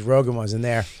it because Rogan wasn't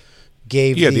there.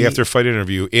 Gave the after fight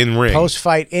interview in ring.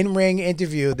 post-fight in-ring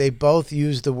interview. They both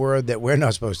used the word that we're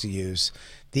not supposed to use,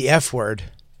 the F word.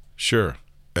 Sure,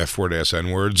 F word, S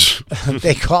N words. One of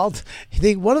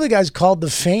the guys called the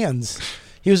fans.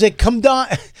 He was like, "Come down,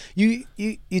 you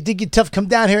think you're tough? Come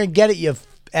down here and get it, you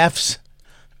Fs,"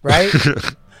 right?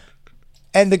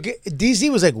 And the DC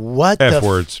was like, "What F the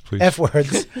words, please. F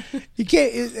words? You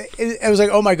can't." I was like,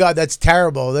 "Oh my god, that's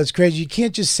terrible. That's crazy. You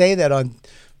can't just say that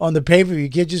on the pay-per-view. You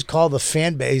can't just call the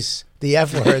fan base the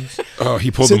F words." Oh, he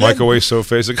pulled So the mic then- away so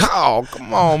fast. Like, oh,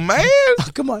 come on, man.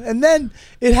 Come on. And then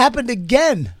it happened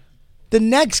again. The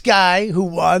next guy who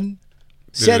won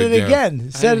Said it again.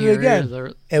 Said it again.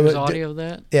 There's audio of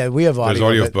that? Yeah, we have audio. There's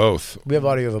audio of both. We have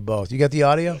audio of both. You got the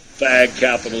audio? Fag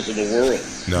capitals of the world.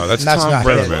 No, that's Tom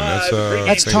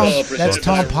Brenneman. That's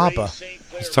Tom Papa.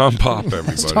 It's Tom Papa,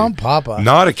 everybody. It's Tom Papa.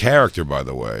 Not a character, by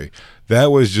the way.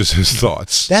 That was just his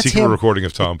thoughts. That's Secret him. recording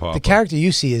of Tom Papa. The character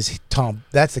you see is Tom.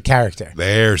 That's the character.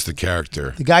 There's the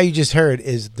character. The guy you just heard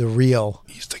is the real.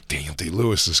 He's like Daniel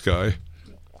Day-Lewis, this guy.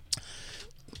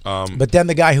 But then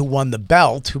the guy who won the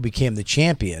belt, who became the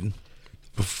champion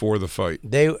before the fight,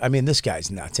 this guy's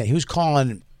nuts. He was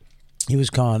calling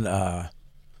the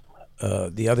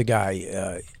other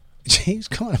guy. He was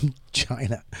calling him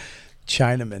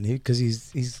Chinaman, because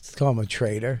he's calling him a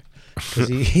traitor because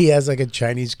he has like a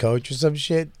Chinese coach or some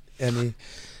shit, and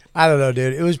I don't know,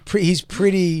 dude. It was he's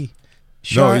pretty.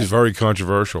 No, he's very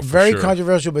controversial. Very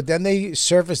controversial. But then they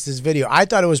surfaced this video. I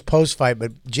thought it was post fight,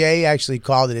 but Jay actually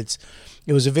called it.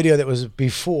 It was a video that was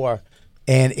before,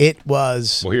 and it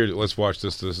was. Well, here, let's watch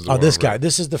this. This is this guy.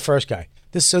 This is the first guy.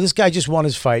 This guy just won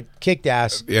his fight, kicked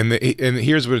ass. And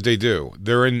here's what they do.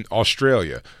 They're in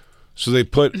Australia, so they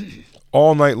put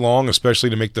all night long, especially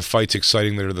to make the fights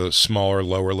exciting. They're the smaller,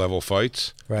 lower level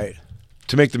fights. Right.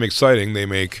 To make them exciting, they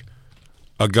make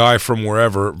a guy from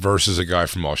wherever versus a guy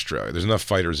from Australia. There's enough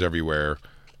fighters everywhere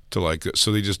to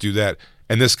so they just do that.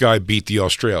 And this guy beat the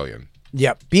Australian.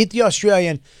 Yep, beat the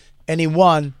Australian. And he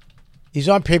won. He's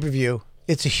on pay-per-view.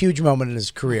 It's a huge moment in his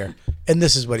career. And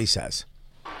this is what he says.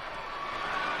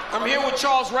 I'm here with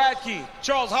Charles Radke.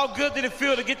 Charles, how good did it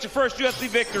feel to get your first UFC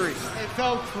victory? It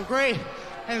felt great.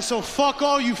 And so fuck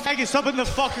all you faggots up in the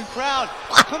fucking crowd.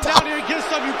 Come down here and get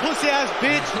some, you pussy-ass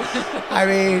bitch. I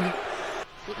mean...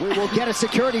 We will get a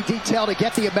security detail to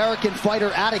get the American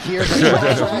fighter out of here.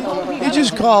 He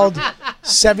just called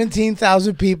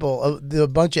 17,000 people a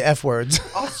bunch of F words.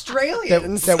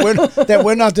 Australians. that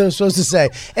we're not supposed to say.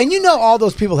 And you know all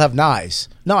those people have knives.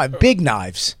 No, big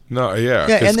knives. No, yeah.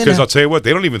 Because I'll tell you what,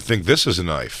 they don't even think this is a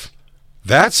knife.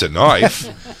 That's a knife.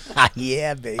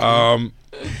 Yeah, baby.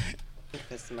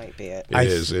 This might be it. It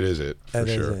is it. For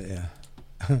sure. Is it,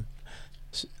 yeah.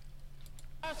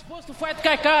 I'm supposed to fight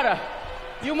Kaikara.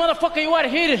 You motherfucker, you are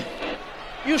here.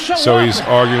 You show So up. he's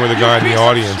arguing with a guy in the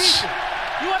audience.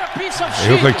 You are a piece of shit.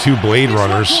 They look like two Blade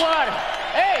Runners.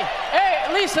 Hey,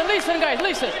 listen, guys,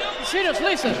 listen. Serious,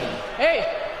 listen. Hey,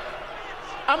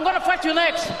 I'm gonna fight you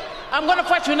next.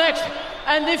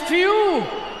 And if you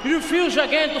refuse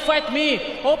again to fight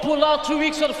me or pull out 2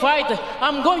 weeks of the fight,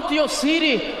 I'm going to your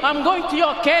city. I'm going to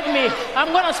your academy.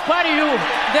 I'm gonna spar you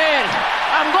there.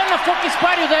 I'm gonna fucking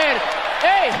spar you there.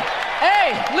 Hey,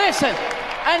 listen.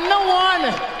 And no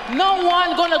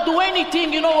one gonna do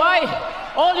anything, you know why?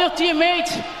 All your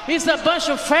teammates is a bunch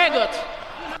of faggots.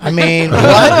 I mean,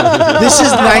 what? This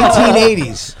is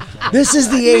 1980s. This is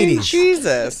the 80s.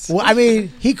 Jesus. Well, I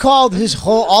mean, he called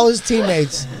all his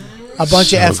teammates a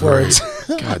bunch of F words.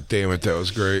 God damn it, that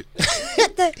was great.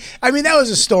 I mean, that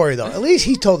was a story, though. At least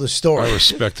he told the story. I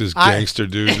respect this gangster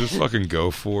dude. Just fucking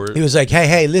go for it. He was like,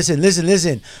 hey,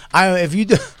 listen.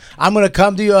 I'm going to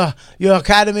come to your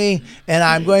academy, and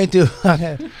I'm going to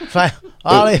fight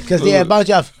Ollie, because they had a bunch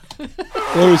of...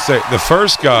 Let me say, the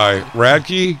first guy,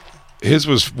 Radke, his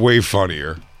was way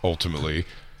funnier, ultimately.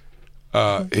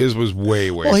 His was way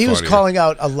funnier. Well, he was calling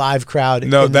out a live crowd.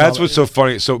 No, that's what's so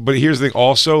funny. So, but here's the thing.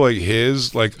 Also, I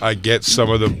get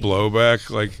some of the blowback.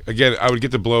 Again, I would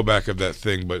get the blowback of that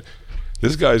thing, but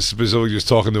this guy's specifically just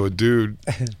talking to a dude.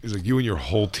 He's like, you and your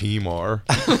whole team are.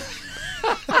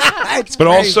 But crazy.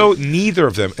 Also, neither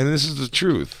of them, and this is the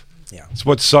truth. Yeah. It's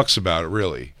what sucks about it,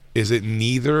 really, is that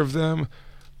neither of them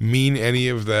mean any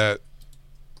of that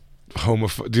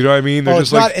homophobic. Do you know what I mean? They're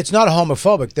it's not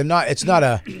homophobic.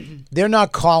 They're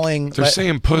not calling. They're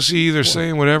saying pussy. They're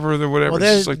saying whatever. They're whatever.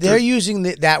 Well, they're using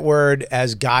that word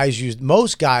as guys use.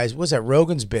 Most guys. What's that?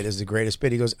 Rogan's bit is the greatest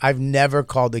bit. He goes, "I've never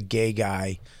called a gay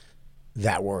guy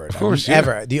that word. Of course,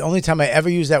 ever. The only time I ever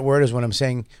use that word is when I'm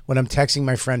texting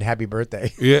my friend happy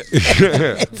birthday. Yeah.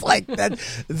 It's like that.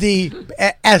 The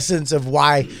essence of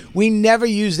why we never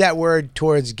use that word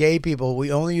towards gay people. We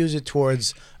only use it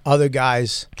towards other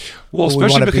guys. Well,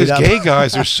 especially because gay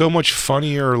guys are so much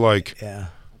funnier,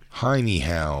 hiney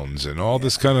hounds and all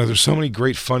this kind of. There's so many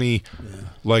great, funny,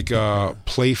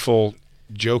 playful,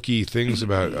 jokey things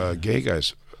about gay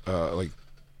guys.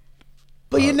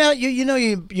 But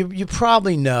you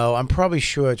probably know. I'm probably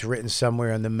sure it's written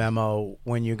somewhere in the memo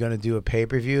when you're going to do a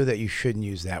pay-per-view that you shouldn't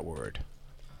use that word.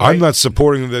 Right? I'm not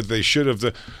supporting that they should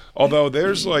have. Although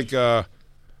there's I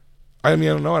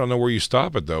don't know. I don't know where you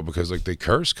stop it though, because they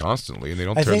curse constantly and they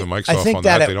don't turn the mics off on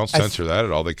that. They don't censor that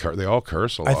at all. They all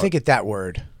curse a lot. I think it's that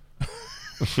word.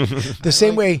 The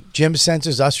same way Jim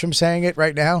censors us from saying it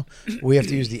right now, we have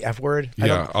to use the F word.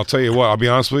 Yeah, I'll tell you what. I'll be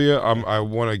honest with you. I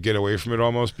want to get away from it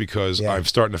almost because I'm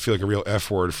starting to feel like a real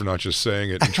F word for not just saying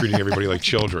it and treating everybody like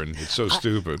children. It's so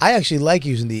stupid. I actually like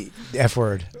using the F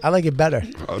word. I like it better.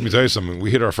 Let me tell you something.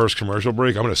 We hit our first commercial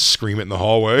break. I'm going to scream it in the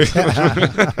hallway.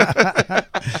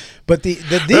 But these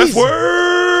F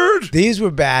word. These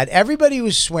were bad. Everybody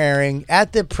was swearing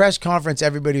at the press conference.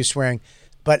 Everybody was swearing,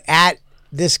 but at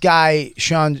this guy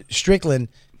Sean Strickland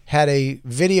had a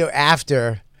video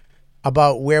after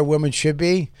about where women should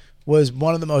be. Was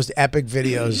one of the most epic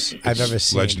videos I've ever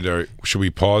seen. Legendary. Should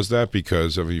we pause that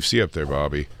because of you see up there,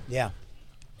 Bobby? Yeah.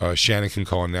 Shannon can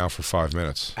call in now for 5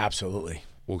 minutes. Absolutely.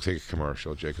 We'll take a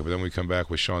commercial, Jacob, and then we come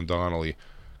back with Sean Donnelly.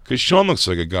 Because Sean looks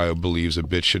like a guy who believes a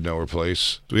bitch should know her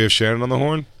place. Do we have Shannon on the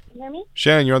horn? Can you hear me?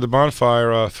 Shannon, you're on the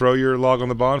bonfire. Throw your log on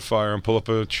the bonfire and pull up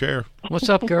a chair. What's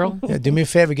up, girl? Yeah, do me a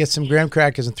favor, get some graham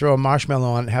crackers and throw a marshmallow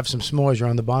on it and have some s'mores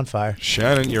around the bonfire.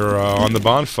 Shannon, you're on the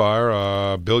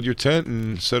bonfire. Build your tent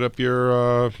and set up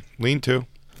your lean-to.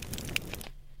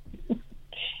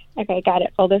 Okay, got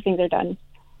it. All those things are done.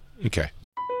 Okay.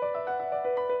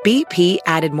 BP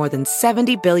added more than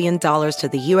 $70 billion to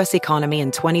the U.S. economy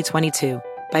in 2022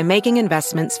 by making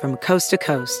investments from coast to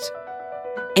coast.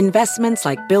 Investments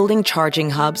like building charging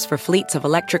hubs for fleets of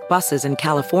electric buses in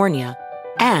California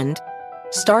and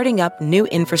starting up new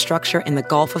infrastructure in the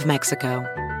Gulf of Mexico.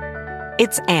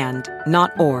 It's and,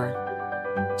 not or.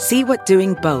 See what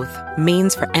doing both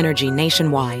means for energy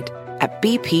nationwide at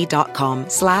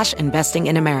bp.com/investing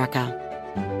in America.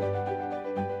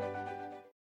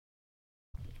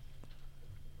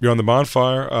 You're on the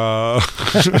bonfire.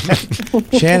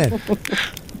 Shannon,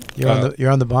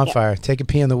 you're on the bonfire. Take a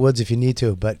pee in the woods if you need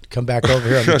to, but come back over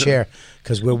here on the chair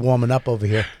because we're warming up over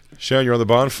here. Shannon, you're on the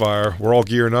bonfire. We're all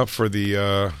gearing up for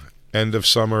the end of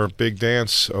summer big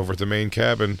dance over at the main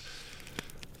cabin.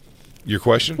 Your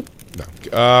question? No.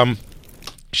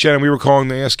 Shannon, we were calling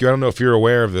to ask you, I don't know if you're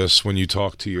aware of this when you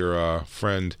talk to your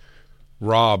friend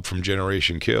Rob from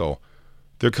Generation Kill.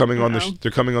 They're coming on the they're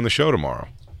coming on the show tomorrow.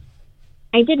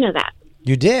 I did know that.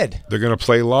 You did? They're going to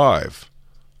play live.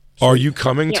 Are you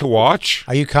coming to watch?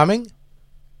 Are you coming?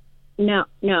 No.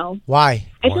 Why?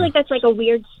 I feel like that's like a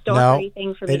weird story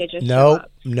thing for me to just show up.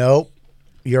 Nope.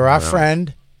 You're our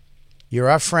friend. You're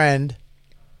our friend.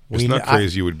 It's not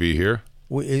crazy you would be here.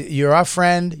 You're our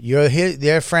friend. You're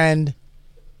their friend.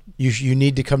 You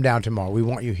need to come down tomorrow. We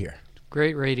want you here.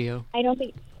 Great radio. I don't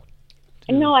think...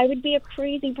 No, I would be a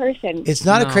crazy person. It's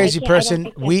not a crazy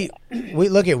person. We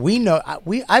look at we know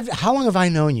how long have I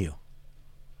known you?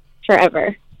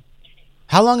 Forever.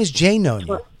 How long has Jay known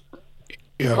you?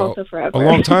 Also forever. A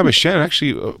long time. But Shannon,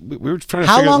 actually, we were trying to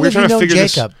how figure. long We were have trying you to known figure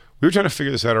Jacob? We were trying to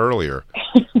figure this out earlier.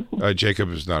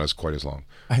 Jacob is not as quite as long.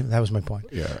 That was my point.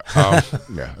 Yeah.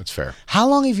 Yeah, that's fair. How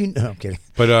long have you? No, I'm kidding.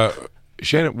 But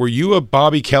Shannon, were you a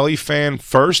Bobby Kelly fan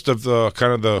first of the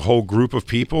kind of the whole group of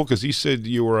people? Because you said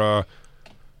you were a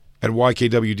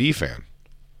YKWd fan.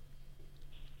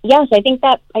 Yes, I think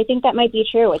that might be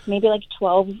true. It's maybe like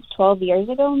 12 years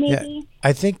ago, maybe. Yeah,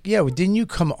 I think. Yeah, didn't you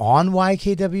come on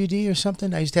YKWd or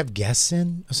something? I used to have guests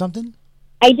in or something.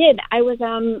 I did. I was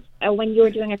when you were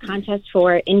doing a contest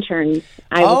for interns.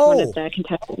 I was one of the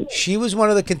contestants. She was one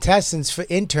of the contestants for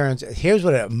interns. Here's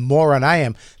what a moron I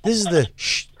am. This is the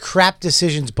crap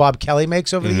decisions Bob Kelly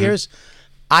makes over the years.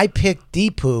 I picked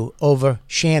Deepu over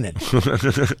Shannon.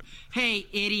 Hey,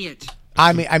 idiot.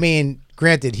 I mean,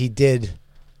 granted, he did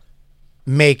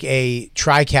make a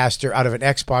TriCaster out of an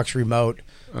Xbox remote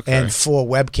and 4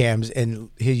 webcams,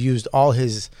 and he used all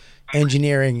his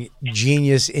engineering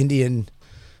genius Indian,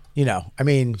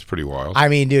 it's pretty wild. I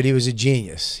mean, dude, he was a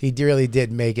genius. He really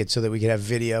did make it so that we could have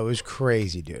video. It was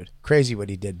crazy, dude. Crazy what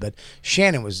he did. But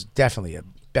Shannon was definitely a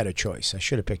better choice. I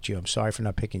should have picked you. I'm sorry for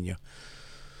not picking you.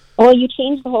 Well, you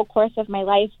changed the whole course of my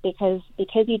life because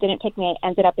you didn't pick me, I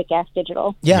ended up at Gas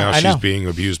Digital. Yeah, now I know. She's being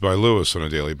abused by Lewis on a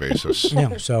daily basis.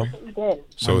 Yeah, so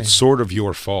it's sort of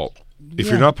your fault. If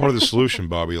you're not part of the solution,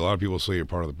 Bobby, a lot of people say you're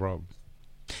part of the problem.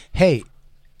 Hey,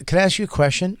 can I ask you a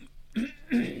question?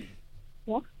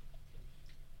 Yeah.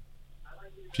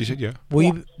 She said, "Yeah."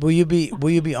 Will you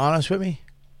be honest with me?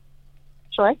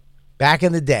 Sure. Back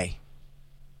in the day.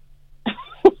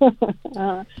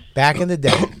 Back in the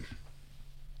day.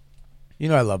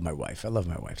 I love my wife. I love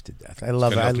my wife to death. I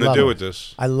love her. It's got nothing to do with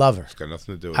this. I love her. It's got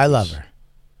nothing to do with I this. love her.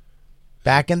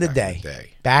 Back in the day.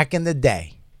 Back in the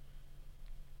day.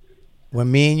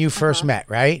 When me and you first met,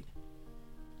 right?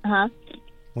 Uh-huh.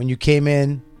 When you came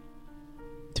in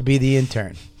to be the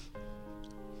intern.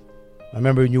 I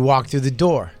remember when you walked through the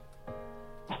door.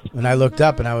 When I looked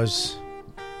up and I was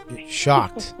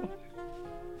shocked.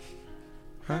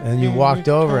 And you walked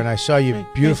over, and I saw your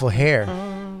beautiful hair,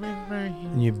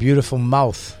 and your beautiful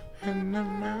mouth,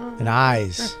 and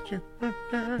eyes.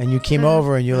 And you came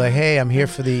over, and you're like, "Hey, I'm here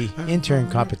for the intern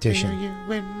competition."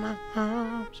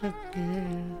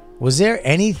 Was there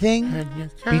anything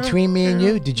between me and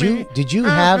you? Did you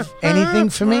have anything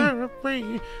for me?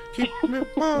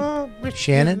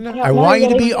 Shannon, I want you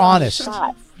to be honest.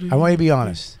 I want you to be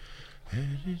honest.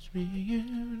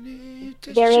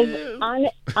 There is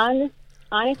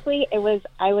honestly, I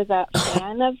was a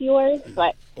fan of yours,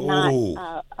 but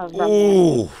not a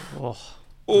romantic.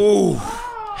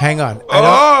 Hang on.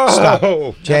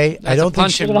 Stop. Jay, I don't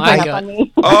think she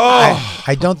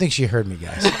I don't think she heard me,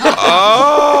 guys.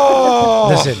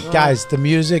 Listen, guys, the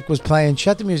music was playing.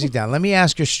 Shut the music down. Let me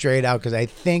ask her straight out, because I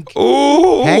think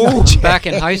hang on, Jay. Back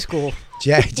in high school.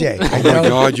 Jay. Oh my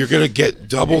God, you're gonna get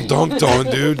double dunked on,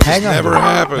 dude. This never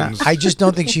happens. I just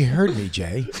don't think she heard me,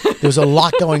 Jay. There's a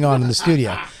lot going on in the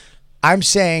studio. I'm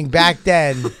saying back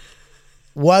then,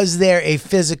 was there a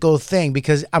physical thing?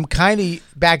 Because I'm kind of,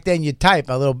 back then, you type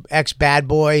a little ex-bad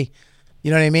boy. You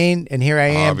know what I mean? And here I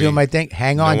am doing my thing.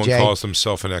 Hang on, Jay. No one calls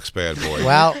himself an ex-bad boy.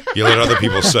 Well, you let other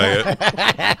people say it.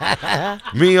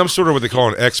 Me, I'm sort of what they call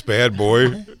an ex-bad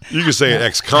boy. You can say an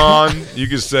ex-con. You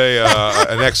can say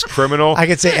an ex-criminal. I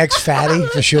could say ex-fatty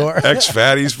for sure.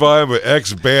 Ex-fatty's fine, but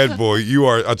ex-bad boy, you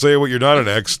are. I'll tell you what, you're not an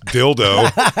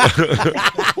ex-dildo.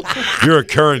 You're a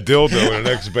current dildo and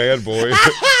an ex-bad boy.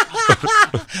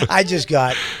 I just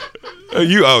got.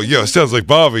 Sounds like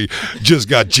Bobby just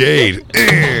got Jade.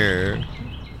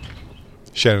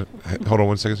 Shannon, hold on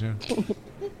 1 second, Shannon.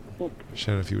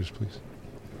 Shannon, if you would, please.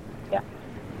 Yeah.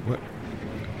 What?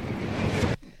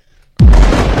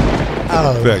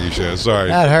 Oh. Thank you, Shannon. Sorry.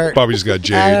 That hurt. Bobby just got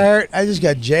Jade. That hurt. I just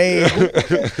got Jade.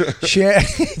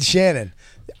 Shannon,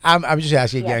 I'm just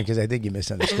asking again because I think you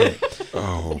misunderstood.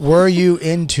 Were you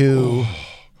into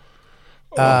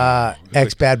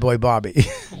ex-bad boy Bobby?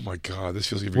 Oh my God, this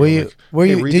feels even.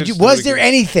 Was there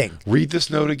anything? Read this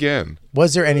note again.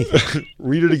 Was there anything?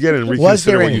 Read it again and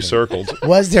reconsider what you circled.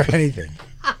 Was there anything?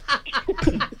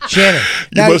 Shannon,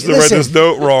 you must have read this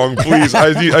note wrong. Please,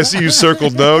 I see you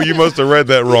circled no. You must have read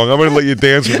that wrong. I'm going to let you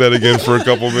dance with that again for a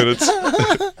couple minutes.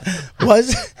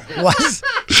 Was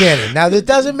Shannon? Now it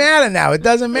doesn't matter. Now it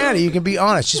doesn't matter. You can be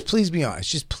honest. Just please be honest.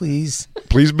 Just please.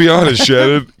 Please be honest,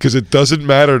 Shannon, because it doesn't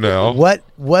matter now. What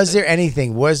was there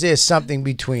anything? Was there something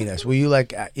between us? Were you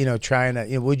like trying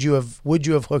to? Would you have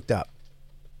hooked up?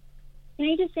 Can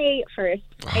I just say first?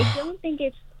 I don't think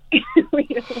it's.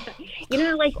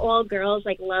 Like all girls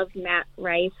love Matt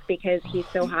Rife because he's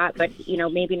so hot, but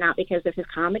maybe not because of his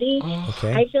comedy.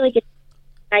 Okay. I feel like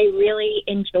I really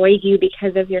enjoyed you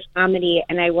because of your comedy,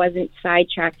 and I wasn't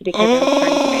sidetracked because I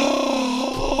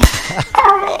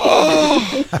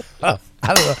was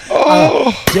I don't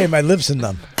know. Jay, my lips are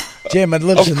numb.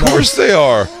 Of course they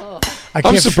are.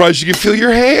 I'm surprised you can feel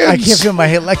your hands. I can't feel my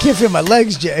head. I can't feel my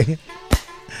legs, Jay.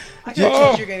 I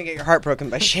thought you're going to get your heart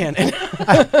broken by Shannon.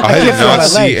 I did not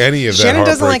see any of that. Shannon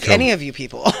doesn't like any of you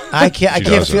people. I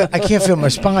can't feel my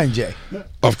spine, Jay.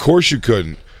 Of course you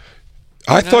couldn't.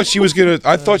 I thought she was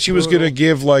gonna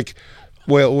give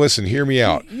well, listen, hear me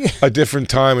out. A different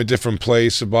time, a different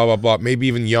place, blah blah blah. Maybe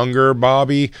even younger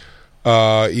Bobby,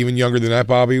 even younger than that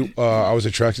Bobby. I was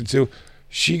attracted to.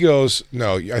 She goes,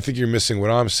 "No, I think you're missing what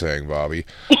I'm saying, Bobby.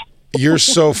 You're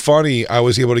so funny. I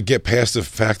was able to get past the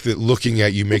fact that looking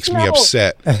at you makes me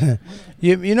upset."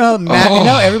 You know, Matt.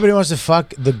 Everybody wants to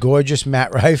fuck the gorgeous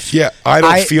Matt Rife. Yeah, I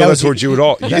don't feel that towards you at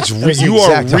all. You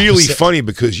are really funny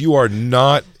because you are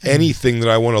not anything that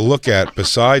I want to look at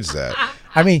besides that.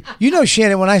 I mean,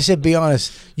 Shannon, when I said be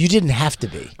honest, you didn't have to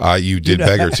be. You did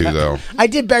beg her to, though. I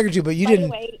did beg her to, but you didn't.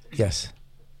 Way, yes.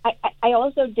 I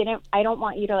also didn't. I don't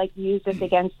want you to use this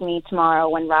against me tomorrow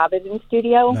when Rob is in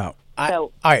studio. No.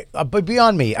 All right, but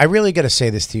beyond me, I really got to say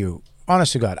this to you.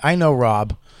 Honest to God, I know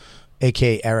Rob,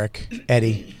 a.k.a. Eric,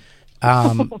 Eddie.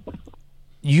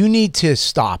 You need to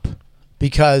stop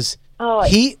because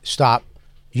stop.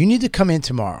 You need to come in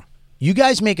tomorrow. You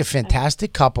guys make a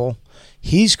fantastic couple.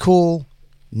 He's cool,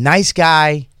 nice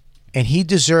guy, and he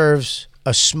deserves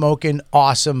a smoking,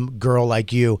 awesome girl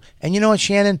like you. And you know what,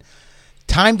 Shannon?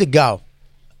 Time to go.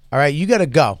 All right, you got to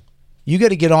go. You got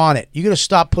to get on it. You got to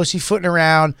stop pussyfooting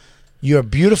around. You're a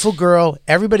beautiful girl.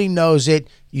 Everybody knows it.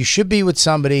 You should be with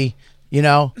somebody,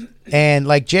 And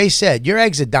like Jay said, your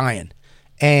eggs are dying.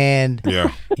 And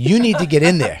you need to get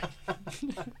in there.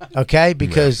 Okay?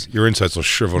 Because your insides will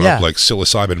shrivel up like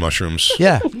psilocybin mushrooms.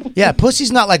 Yeah. Yeah.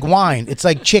 Pussy's not like wine. It's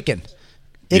like chicken.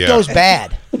 It goes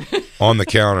bad. On the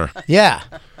counter. Yeah.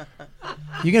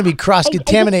 You're going to be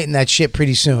cross-contaminating that shit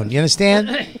pretty soon. You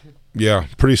understand? Yeah,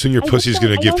 pretty soon your pussy's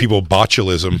going to give people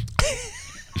botulism.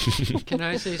 Can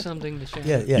I say something to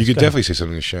Shannon? Yeah, you could definitely say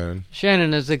something to Shannon.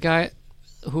 Shannon is the guy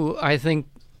who I think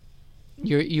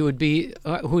you would be,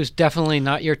 who's definitely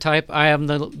not your type. I have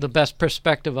the best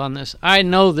perspective on this. I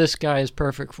know this guy is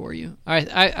perfect for you.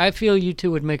 I feel you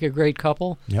two would make a great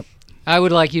couple. Yep. I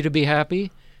would like you to be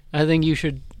happy. I think you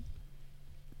should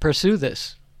pursue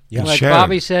this. Yeah. Like Shannon.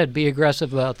 Bobby said, be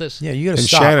aggressive about this. Yeah, you got to And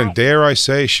stop. Shannon, dare I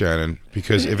say, Shannon,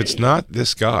 because if it's not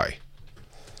this guy,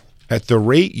 at the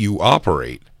rate you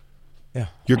operate,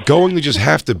 you're going to just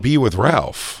have to be with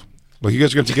Ralph. Like, you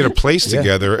guys are going to have to get a place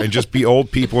together and just be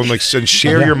old people and and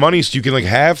share your money so you can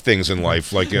have things in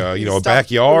life, like a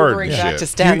backyard and back shit. to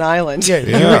Staten Island.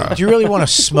 Do you really want to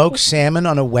smoke salmon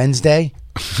on a Wednesday?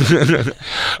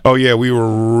 Oh yeah, we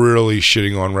were really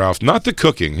shitting on Ralph. Not the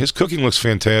cooking. His cooking looks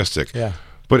fantastic. Yeah.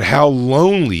 But how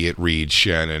lonely it reads,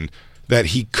 Shannon, that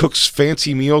he cooks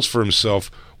fancy meals for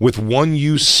himself with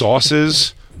one-use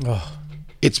sauces.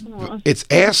 It's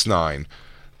asinine.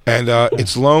 And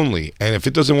it's lonely. And if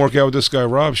it doesn't work out with this guy,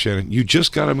 Rob, Shannon, you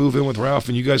just got to move in with Ralph,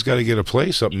 and you guys got to get a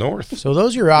place up north. So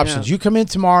those are your options. You come in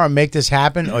tomorrow and make this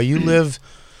happen, or you live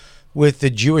with the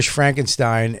Jewish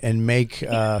Frankenstein and make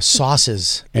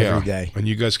sauces every day. And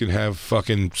you guys can have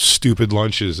fucking stupid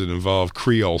lunches that involve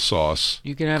Creole sauce.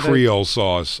 You can have Creole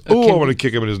sauce. Oh, I want to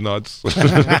kick him in his nuts.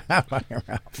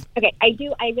 Okay, I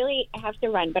really have to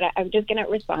run, but I'm just going to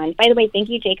respond. By the way, thank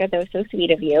you, Jacob. That was so sweet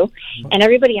of you and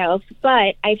everybody else.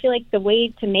 But I feel like the way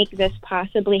to make this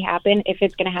possibly happen, if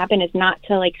it's going to happen, is not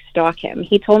to, stalk him.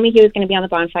 He told me he was going to be on the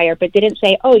bonfire, but didn't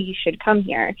say, oh, you should come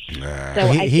here. Nah. So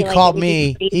He called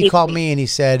me. He called me and he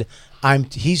said,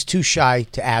 he's too shy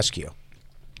to ask you.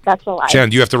 That's a lie. Shannon,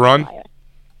 do you have to run?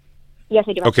 Yes,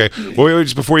 I do. Okay. Well, wait,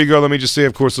 just before you go, let me just say,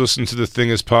 of course, listen to the Thing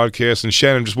Is podcast. And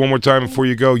Shannon, just one more time before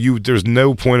you go, there's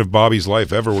no point of Bobby's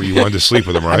life ever where you wanted to sleep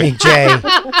with him, right? I mean, Jay,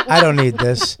 I don't need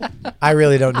this. I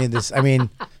really don't need this. I mean,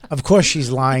 of course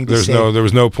she's lying to say. There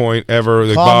was no point ever.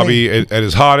 Like Call Bobby me. at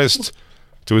his hottest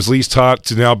to his least hot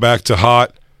to now back to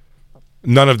hot.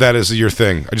 None of that is your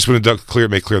thing. I just want to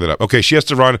make clear that up. Okay, she has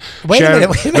to run. Wait a Shannon,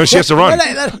 minute. No, she has to run.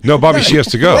 No, Bobby, she has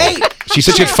to go. Wait. She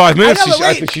said she had 5 minutes.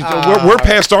 I think we're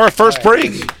past our first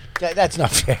break. That's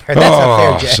not fair. That's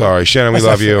not fair, Jay. Sorry, Shannon, we That's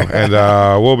love not you. fair.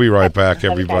 And we'll be right back,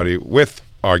 everybody, with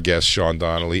our guest, Sean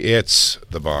Donnelly. It's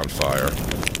The Bonfire.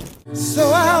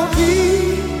 So I'll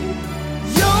be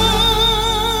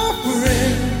your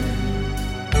friend,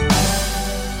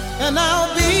 and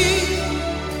I'll be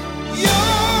your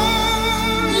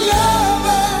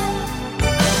lover,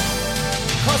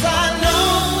 'cause I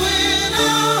know in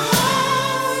our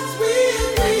hearts we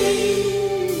agree,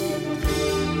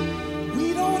 we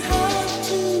don't have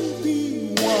to be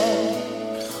one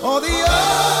or the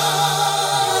other.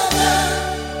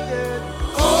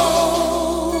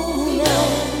 Oh no,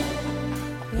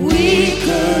 we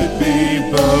could be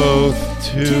Both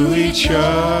to each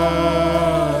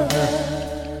other.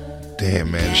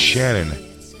 Damn, man, Shannon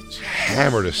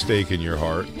hammered a stake in your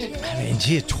heart. I mean,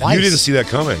 gee, twice. You didn't see that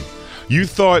coming. You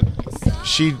thought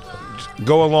she'd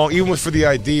go along, even for the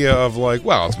idea of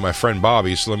well, it's my friend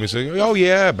Bobby, so let me say, oh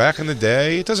yeah, back in the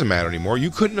day, it doesn't matter anymore.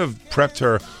 You couldn't have prepped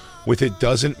her with it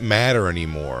doesn't matter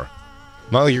anymore.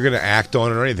 Not like you're going to act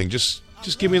on it or anything. Just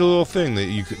give me the little thing that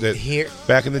you could, that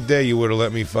back in the day you would have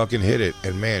let me fucking hit it.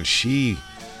 And man, she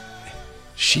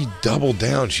doubled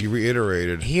down. She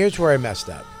reiterated. Here's where I messed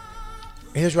up.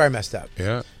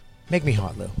 Yeah. Make me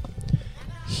hot, Lou.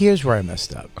 Here's where I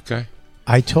messed up. Okay.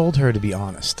 I told her to be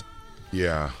honest.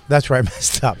 Yeah. That's where I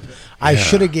messed up. I Yeah.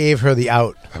 should have gave her the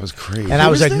out. That was crazy. And I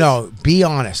was like, no, be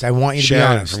honest. I want you to be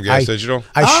Shannon honest. from Gas Digital?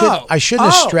 I should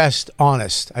have stressed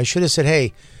honest. I should have said,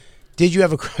 hey, did you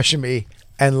have a crush on me?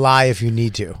 And lie if you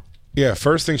need to. Yeah,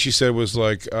 first thing she said was she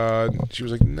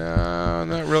was like, no,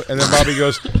 not really. And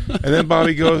then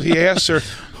Bobby goes, he asked her,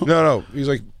 no. He's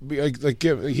like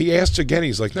he asked again.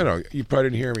 He's like, no, you probably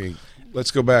didn't hear me. Let's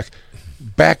go back.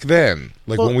 Back then,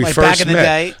 when we like first back in the met,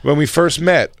 day? when we first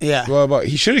met, Yeah. blah, blah,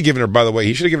 he should have given her, by the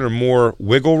way, more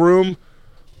wiggle room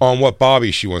on what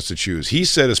Bobby she wants to choose. He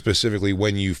said specifically,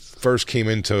 when you first came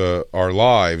into our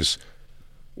lives,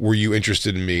 were you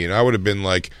interested in me? And I would have been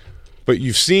like, but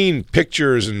you've seen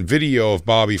pictures and video of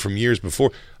Bobby from years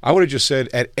before. I would have just said,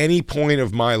 at any point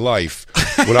of my life,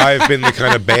 would I have been the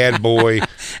kind of bad boy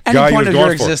guy you would have gone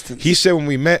for? Existence. He said when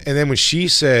we met, and then when she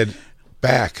said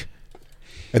back,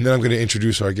 and then I'm going to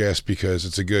introduce our guest because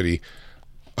it's a goodie.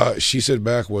 She said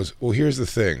back was, well, here's the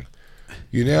thing.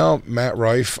 Matt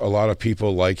Rife, a lot of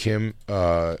people like him,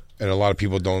 and a lot of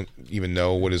people don't even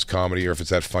know what his comedy or if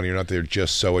it's that funny or not. They're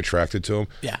just so attracted to him.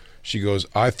 Yeah. She goes,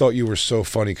 I thought you were so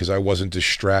funny because I wasn't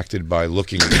distracted by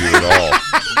looking at you at all.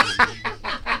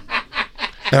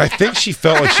 And I think she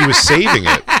felt like she was saving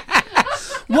it.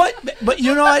 What? But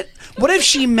you know what? What if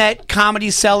she met Comedy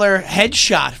Cellar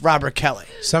headshot Robert Kelly?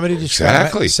 Somebody describe.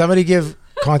 Exactly. Somebody give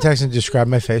context and describe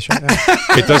my face right now.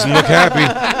 It doesn't look happy.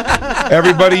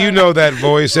 Everybody, you know that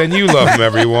voice, and you love him,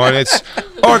 everyone. It's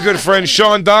our good friend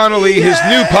Sean Donnelly. His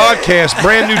new podcast,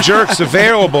 Brand New Jerks,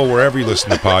 available wherever you listen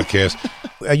to podcasts.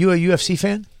 Are you a UFC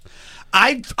fan?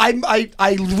 I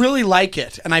really like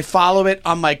it, and I follow it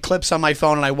on my clips on my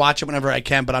phone, and I watch it whenever I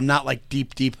can. But I'm not like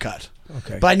deep cut.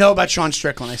 Okay. But I know about Sean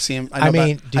Strickland. I see him.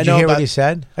 Did you hear what he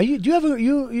said? Do you have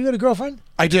you got a girlfriend?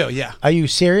 I do. Yeah. Are you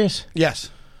serious? Yes.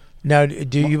 Now,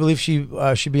 do you believe she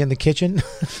should be in the kitchen?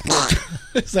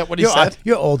 Is that what he said?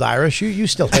 You're old Irish. You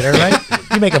still hit her, right?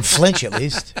 You make him flinch at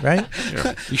least, right?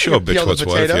 Yeah. You show a bitch what's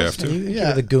what if you have to. You give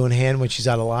her the goon hand when she's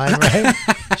out of line, right?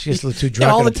 She gets a little too drunk.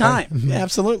 Yeah, all the time. Yeah,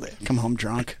 absolutely. Come home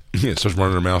drunk. Yeah, starts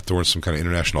running her mouth during some kind of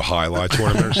international highlight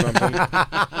tournament or something.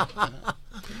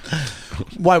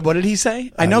 What did he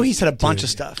say? I know he said a bunch of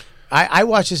stuff. I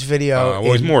watched this video.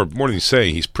 Well, he's more than he's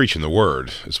saying. He's preaching the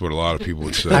word. Is what a lot of people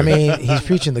would say. I mean, he's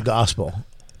preaching the gospel.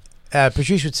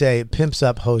 Patrice would say, "Pimps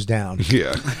up, hoes down."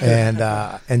 Yeah.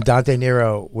 And Dante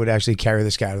Nero would actually carry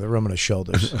this guy to the room on his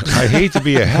shoulders. I hate to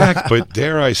be a hack, but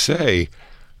dare I say,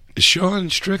 Sean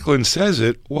Strickland says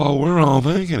it while we're all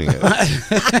thinking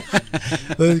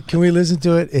it. Can we listen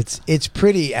to it? It's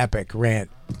pretty epic rant.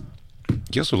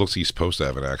 He also looks like he's supposed to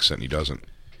have an accent. And he doesn't.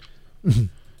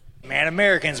 Man,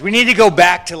 Americans, we need to go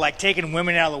back to like taking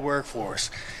women out of the workforce,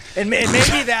 and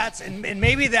maybe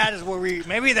maybe that's where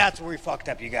we fucked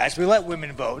up, you guys. We let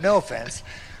women vote. No offense,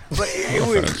 but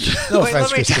No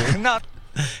offense, Christine.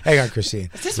 Hang on, Christine.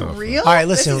 Is this real? All right,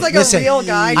 listen. This is like a real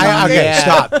guy.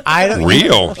 Stop.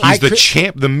 Real. He's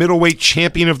the middleweight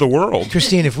champion of the world.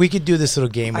 Christine, if we could do this little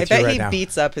game with you right now. I bet he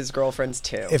beats up his girlfriends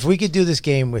too. If we could do this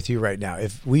game with you right now,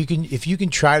 if you can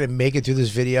try to make it through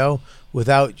this video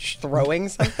without throwing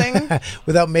something,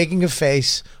 without making a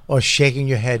face or shaking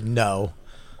your head no,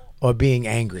 or being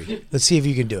angry. Let's see if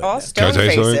you can do it. I'll stone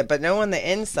face it, but no on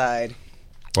the inside.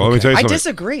 Well, let me tell you I something.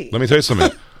 disagree. Let me tell you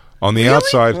something. On the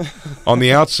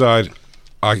outside,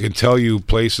 I can tell you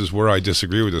places where I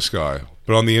disagree with this guy.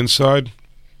 But on the inside,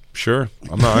 sure,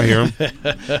 I hear him.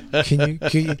 Can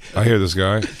you? I hear this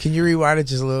guy. Can you rewind it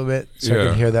just a little bit so I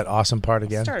can hear that awesome part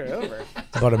again? Start it over.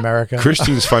 About America.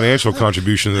 Christine's financial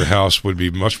contribution to the house would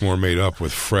be much more made up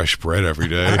with fresh bread every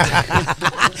day.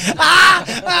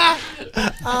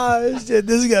 Shit,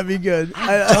 this is gonna be good.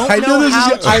 I don't know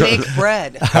how to make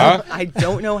bread. Huh? I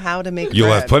don't know how to make You'll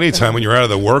bread. have plenty of time when you're out of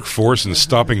the workforce and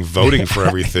stopping voting for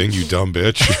everything, you dumb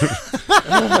bitch.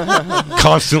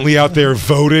 Constantly out there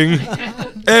voting.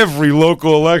 Every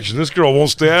local election, this girl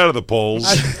won't stay out of the polls.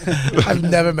 I've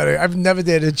never met her. I've never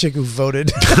dated a chick who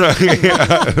voted.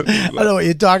 I don't know what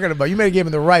you're talking about. You may have given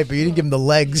him the right, but you didn't give him the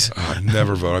legs. I've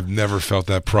never voted. I've never felt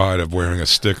that pride of wearing a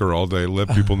sticker all day.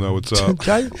 Let people know what's up.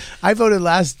 I voted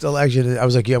last election. I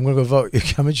was like, yeah, I'm going to go vote. You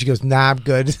come in? She goes, nah, I'm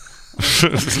good.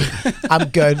 I'm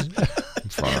good. I'm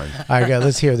fine. All right, guys,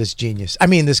 let's hear this genius. I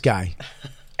mean, this guy.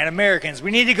 And Americans,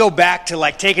 we need to go back to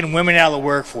like taking women out of the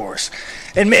workforce,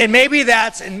 and maybe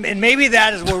that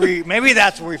is where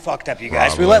we fucked up, you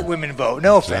guys. Probably. We let women vote.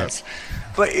 No offense,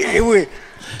 but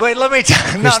let me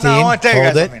tell you. No, Christine, I want to tell you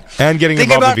hold guys it. something. And getting Think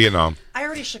involved in about- Vietnam. I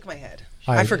already shook my head.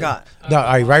 All right. I forgot. No, all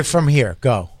right, right from here.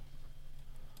 Go.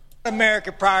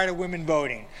 America prior to women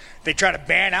voting. They try to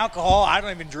ban alcohol. I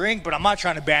don't even drink, but I'm not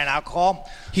trying to ban alcohol.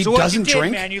 He so what doesn't you did,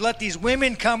 drink? man, you let these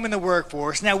women come in the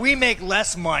workforce. Now we make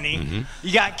less money.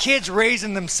 You got kids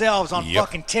raising themselves on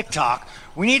fucking TikTok.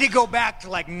 We need to go back to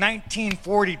like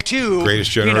 1942.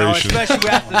 Greatest You know, generation. especially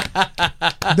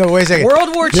after No, wait a second.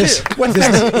 World War II. What's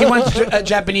next? He went to a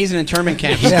Japanese in internment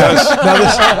camp. Yeah.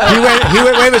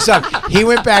 Wait a second. He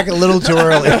went back a little too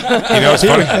early. You know, it's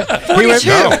funny. He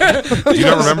Do you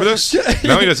not remember this?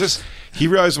 No, he does this. He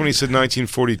realized when he said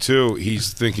 1942,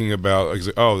 he's thinking about,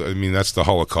 oh, I mean, that's the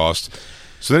Holocaust.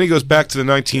 So then he goes back to the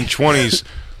 1920s,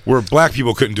 where black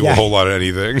people couldn't do a whole lot of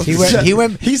anything.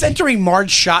 He's entering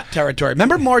Marge Schott territory.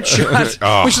 Remember Marge Schott?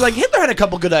 Oh. Which is like Hitler had a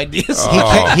couple good ideas.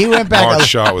 He went back. Marge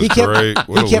Schott was great.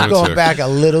 What He a kept going lunatic. back a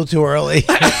little too early.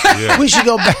 Yeah. We should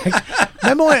go back.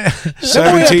 Remember when?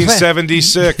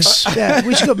 1776. Yeah,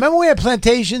 we should go. Remember we had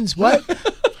plantations? What?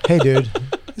 Hey, dude.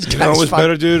 You know what was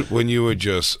better, dude? When you would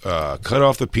just cut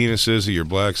off the penises of your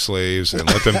black slaves and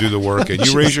let them do the work, and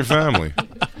you raise your family.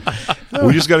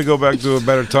 We just got to go back to a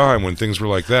better time when things were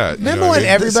like that. Remember when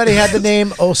everybody had the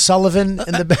name O'Sullivan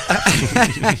in the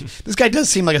back? This guy does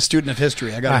seem like a student of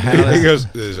history. I got He goes,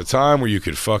 there's a time where you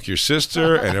could fuck your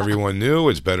sister, and everyone knew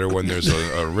it's better when there's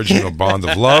an original bond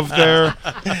of love there.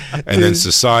 And then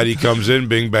society comes in,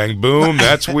 bing, bang, boom.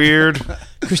 That's weird.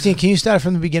 Christine, can you start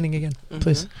from the beginning again,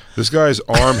 please? This guy's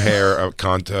arm hair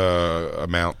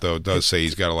amount, though, does say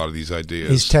he's got a lot of these ideas.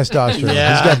 He's testosterone.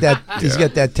 Yeah. He's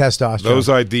got that testosterone. Those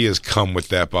ideas come with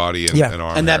that body and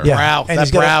arm and that hair. brow. And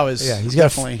That brow is he's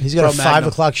definitely got a 5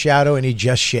 o'clock shadow, and he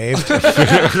just shaved.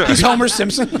 He's Homer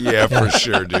Simpson. Yeah, for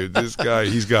sure, dude. This guy,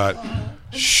 he's got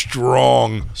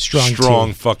strong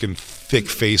fucking thick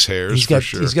face hairs. For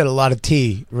sure. He's got a lot of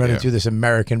tea running through this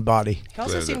American body. He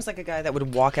also seems like a guy that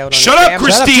would walk out on Shut a up,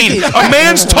 Christine! A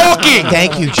man's talking!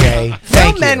 Thank you, Jay. No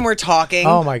Thank you. men were talking.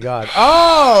 Oh, my God.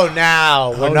 Oh,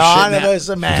 now. We're none of us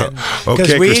are men.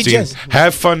 Okay, we Christine.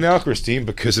 Have fun now, Christine,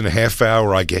 because in a half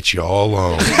hour I get you all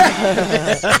alone.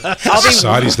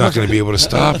 Society's not going to be able to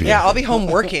stop you. Yeah, I'll be home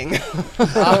working.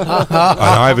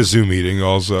 I have a Zoom meeting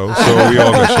also, so we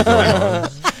all got shit going on.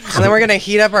 And then we're going to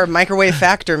heat up our microwave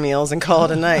factor meals and call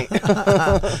it a night.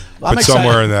 But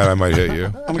somewhere in that I might hit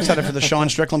you. I'm excited for the Sean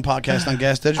Strickland podcast on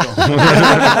Gas Digital.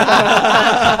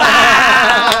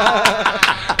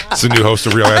 It's the new host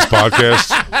of Real Ass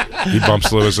Podcast. He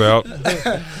bumps Lewis out.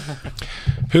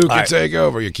 Who can take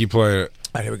over? You keep playing it.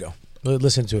 All right, here we go.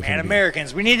 Listen to it. Man,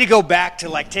 Americans, we need to go back to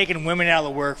like taking women out of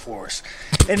the workforce,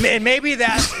 and maybe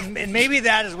that's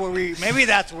where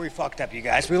we fucked up, you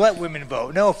guys. We let women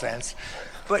vote. No offense,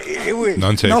 but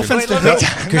none taken. No offense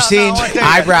to Christine,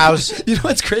 eyebrows. You know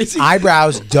what's crazy?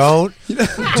 Eyebrows. Do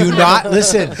not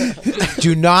listen.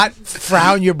 Do not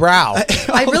frown your brow.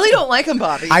 I really don't like him,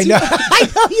 Bobby. I know.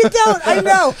 I know you don't. I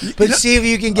know. But see if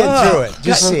you can get through it.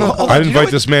 Just see. I'd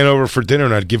invite this man over for dinner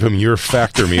and I'd give him your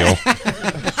factor meal.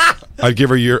 I'd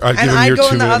give her your. I'd give him I'd your go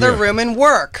in the 2 other meal. room and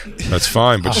work. That's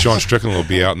fine, but Sean Strickland will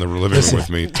be out in the living room with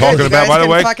me, talking You about. guys By the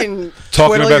can way, fucking talking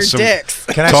twiddle about your some. dicks.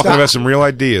 Can I talking stop? about some real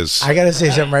ideas. I gotta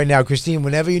say something right now, Christine.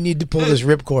 Whenever you need to pull this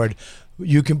ripcord,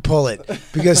 you can pull it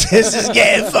because this is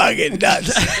getting fucking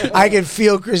nuts. I can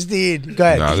feel Christine. Go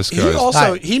ahead. Nah, this He guy's.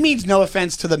 also he means no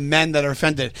offense to the men that are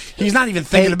offended. He's not even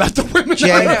thinking about the women. Jay,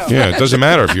 Yeah, it doesn't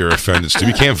matter if you're offended.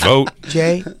 You can't vote.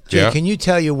 Jay, Yeah? can you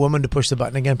tell your woman to push the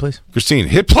button again, please? Christine,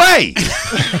 hit play.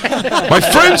 My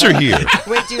friends are here.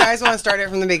 Wait, do you guys want to start it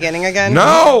from the beginning again?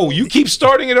 No, you keep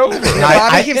starting it over.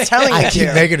 Bobby keeps telling I me keep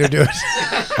to. making her do it.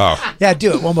 Oh, Yeah,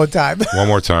 do it one more time. one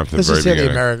more time from the Let's very just hear the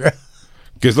beginning. America.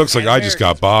 Because it looks like I just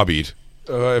got bobbied.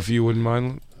 If you wouldn't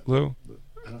mind, Lou.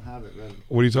 I don't have it ready.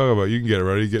 What are you talking about? You can get it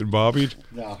ready. Getting bobbied?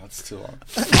 No, that's too long.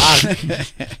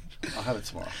 I'll have it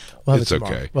tomorrow. We'll have It's it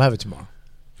tomorrow. okay. We'll have it tomorrow.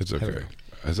 It's okay.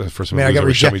 That's the first I time mean, I got Lou's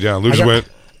ever shut me reject- down. Lou I just got- went,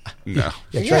 no.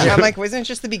 Yeah, I'm like, wasn't it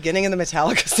just the beginning of the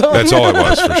Metallica song? That's all it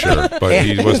was, for sure. But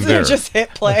he wasn't there. Just hit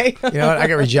play. You know what? I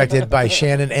got rejected by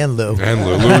Shannon and Lou. And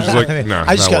Lou. Lou was just like, no,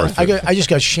 I just not got, worth it. I just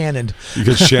got Shannoned. You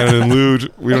got Shannon and Lou.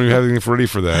 We don't even have anything ready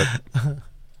for that.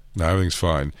 No, everything's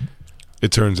fine.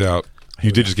 It turns out you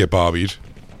did just get bobbied.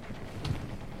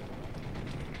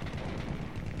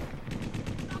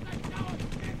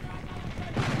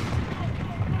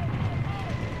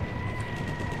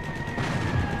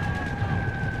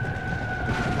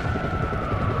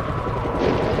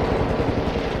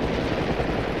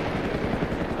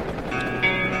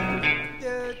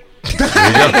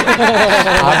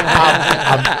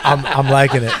 I'm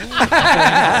liking it.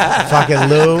 Fucking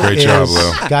Lou. Great job,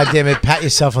 Lou. God damn it. Pat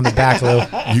yourself on the back, Lou.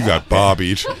 You got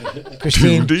bobbied.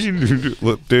 Christine.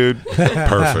 Look, dude.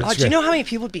 Perfect. Oh, do you know how many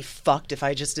people would be fucked if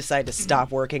I just decide to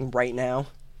stop working right now?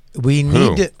 We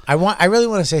Who? need to. I really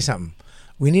want to say something.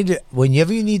 We need to.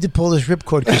 Whenever you need to pull this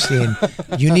ripcord, Christine,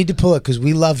 you need to pull it because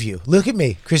we love you. Look at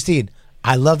me, Christine.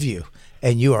 I love you,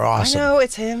 and you are awesome. I know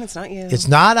it's him. It's not you. It's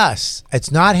not us.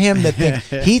 It's not him that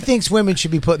he thinks women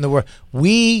should be put in the work.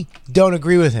 We don't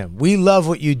agree with him. We love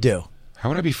what you do. How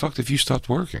would I be fucked if you stopped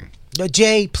working? No,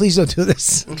 Jay, please don't do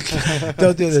this.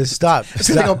 Don't do this. Stop. It's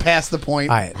gonna go past the point.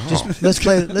 All right, just let's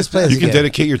play. Let's play this You can game.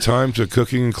 dedicate your time to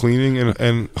cooking and cleaning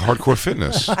and hardcore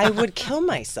fitness. I would kill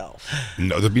myself.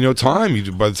 No, there'd be no time.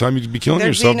 By the time you'd be killing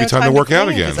There'd yourself, be no it'd be time to work out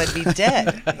clean again. 'cause I'd be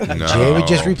dead. No. Jay would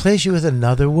just replace you with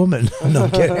another woman. No,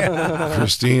 I'm kidding.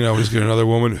 Christine, I would just get another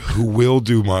woman who will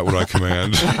do what I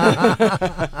command.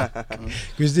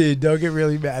 Christine, don't get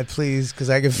really mad, please, because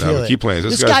I can feel but it. keep playing.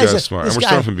 This guy's smart. And we're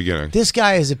starting from the beginning. This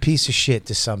guy is a piece of shit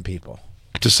to some people.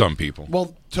 To some people.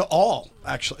 Well, to all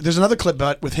actually. There's another clip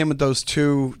with him with those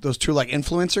two like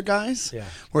influencer guys. Yeah.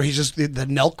 Where he's just the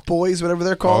Nelk boys, whatever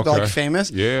they're called. Okay. They're like famous.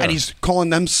 Yeah. And he's calling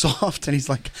them soft, and he's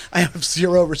like, "I have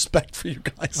zero respect for you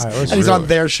guys." All right, and let's- he's on Really?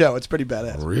 their show. It's pretty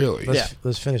badass. Really?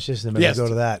 Let's finish this and then we'll go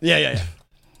to that. Yeah.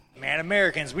 Man,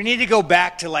 Americans, we need to go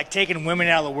back to like taking women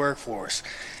out of the workforce,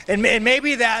 and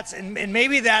maybe that's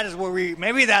where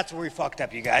we fucked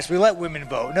up, you guys. We let women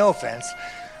vote. No offense,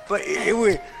 but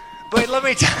let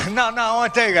me I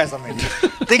want to tell you guys something.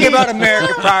 Think about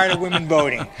America prior to women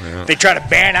voting. Yeah. They try to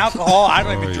ban alcohol. I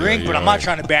don't even yeah, drink, but yeah. I'm not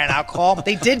trying to ban alcohol.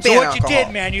 They did So ban what alcohol. you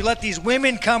did, man, you let these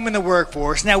women come in the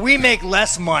workforce. Now we make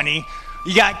less money.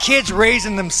 You got kids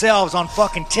raising themselves on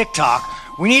fucking TikTok.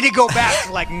 We need to go back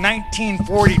to like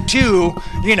 1942,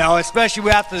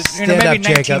 especially after, Stand maybe up,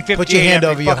 Jacob. 1958. Put your hand after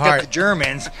over we your fucked heart. up the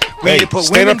Germans. We Hey, need to put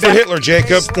stand women up for back. Hitler,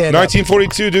 Jacob. Stand up.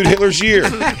 1942, dude, Hitler's year.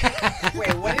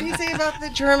 Wait, what did he say about the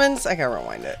Germans? I gotta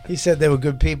rewind it. He said they were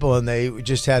good people and they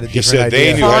just had a different said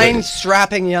they idea. knew how to- Fine,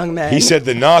 strapping young men. He said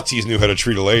the Nazis knew how to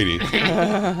treat a lady.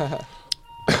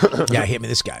 Yeah, hit me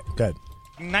this guy. Good.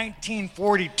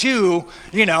 1942,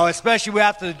 especially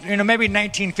after, maybe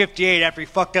 1958 after we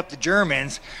fucked up the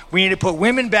Germans. We need to put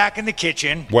women back in the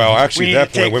kitchen. Well, We actually, need at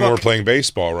that to point, take women were fuck- playing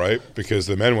baseball, right? Because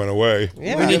the men went away.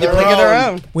 Yeah, We need they're to league of their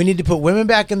own. We need to put women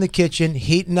back in the kitchen,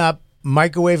 heating up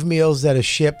microwave meals that are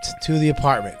shipped to the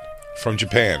apartment From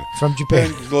Japan. from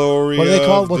Japan. The glory What are they of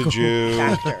called? the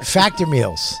Jew. Factor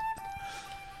meals.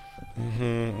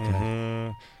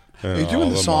 And Are you doing all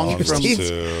the song moms from-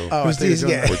 too. Oh, I thought you were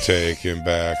doing- We're taking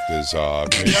back the Zog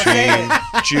machine.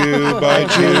 Jew by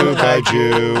Jew by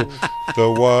Jew.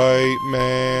 The white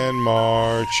man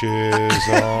marches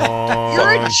on. You're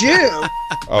a Jew.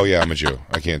 Oh, yeah, I'm a Jew.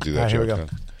 I can't do that All right, here we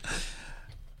joke. go.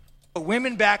 Put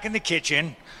women back in the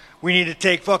kitchen. We need to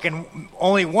take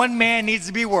only one man needs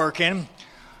to be working.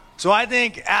 So I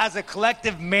think as a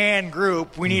collective man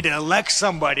group, we need to elect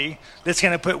somebody that's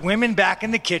going to put women back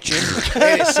in the kitchen.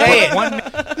 Say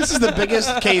it. This is the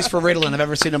biggest case for Ritalin I've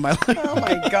ever seen in my life. Oh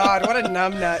my God, what a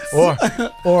numbnuts.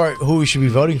 Or who we should be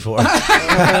voting for.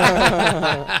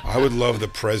 I would love the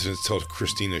president to tell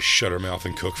Christine to shut her mouth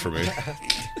and cook for me.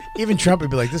 Even Trump would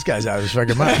be like, this guy's out of his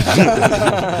fucking mind.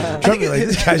 Trump would be like,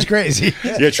 this guy's crazy.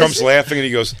 Yeah, Trump's laughing and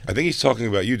he goes, I think he's talking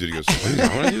about you, dude. He goes, "Wait,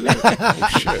 I want to do that? Oh,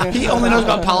 shit. He only knows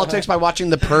about politics by watching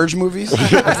the Purge movies.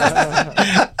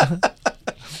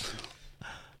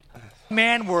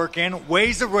 Man working,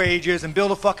 raise the wages, and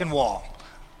build a fucking wall.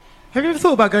 Have you ever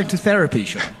thought about going to therapy,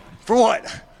 Sean? For what?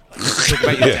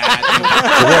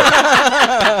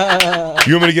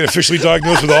 You want me to get officially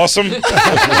diagnosed with awesome?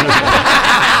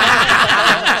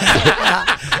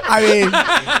 I mean,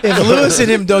 if Lewis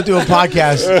and him don't do a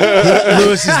podcast,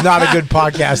 Lewis is not a good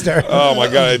podcaster. Oh my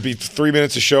God, it'd be 3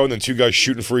 minutes of show and then two guys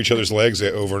shooting for each other's legs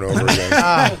over and over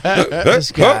again.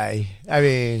 This guy, I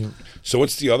mean. So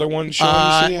what's the other one,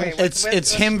 Sean? You said?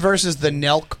 It's him versus the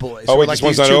Nelk boys. Oh, who are wait, like this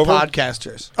one's these not two over?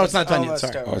 podcasters. Oh, it's not done yet. Almost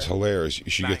Sorry. over. Oh, it's hilarious. You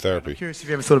should get therapy. Curious if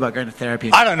you ever thought about going to therapy.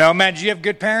 I don't know, man. Did you have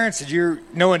good parents? Did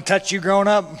no one touch you growing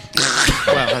up?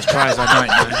 Well, as far as I might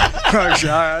know. Oh, sure.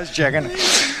 I was checking.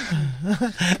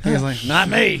 He's like, not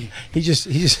me. He was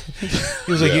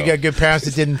like, you got good parents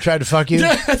that didn't try to fuck you?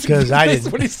 Because I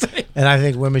didn't. what he's saying. And I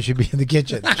think women should be in the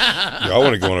kitchen. Yeah, I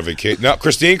want to go on a vacation. Now,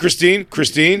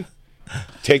 Christine,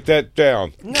 take that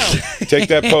down. No. Take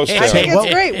that post down. I think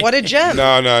it's great. What a gem.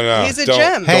 No. He's a don't,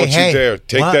 gem. Don't Hey, you dare.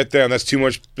 Take what? that down. That's too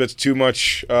much.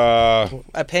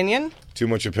 Opinion? Too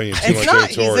much opinion. Too It's much not.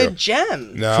 He's editorial. a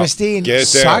gem. No. Christine, Get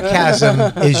it down. sarcasm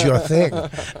is your thing.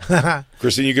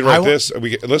 Christine, you can write this.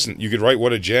 Listen, you could write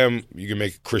what a gem. You can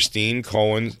make Christine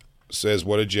Cohen says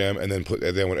what a gem, and then put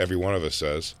what every one of us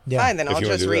says. Fine, then If I'll you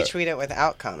wanna just do that. retweet it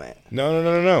without comment.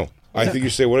 No. I think you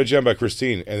say what a gem by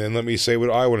Christine, and then let me say what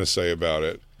I want to say about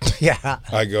it. Yeah.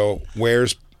 I go,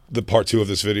 where's the part 2 of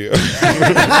this video?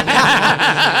 Anybody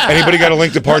got a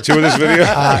link to part 2 of this video?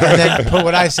 And then put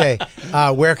what I say.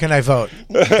 Where can I vote?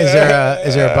 Is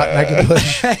there a button I can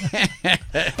push?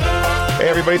 Hey,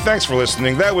 everybody, thanks for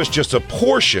listening. That was just a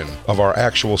portion of our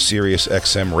actual Sirius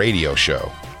XM radio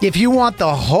show. If you want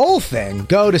the whole thing,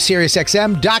 go to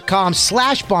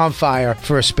SiriusXM.com/bonfire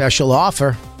for a special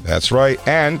offer. That's right.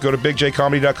 And go to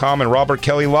BigJComedy.com and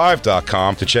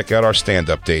RobertKellyLive.com to check out our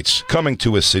stand-up dates coming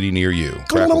to a city near you.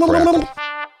 Crackle, crackle.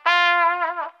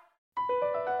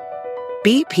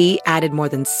 BP added more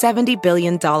than $70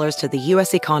 billion to the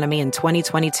U.S. economy in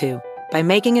 2022 by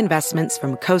making investments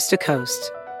from coast to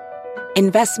coast.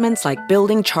 Investments like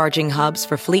building charging hubs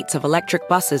for fleets of electric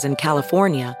buses in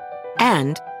California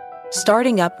and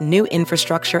starting up new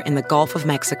infrastructure in the Gulf of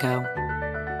Mexico.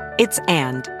 It's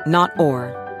and, not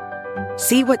or.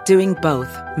 See what doing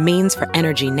both means for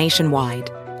energy nationwide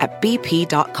at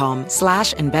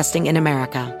bp.com/investing in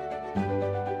America.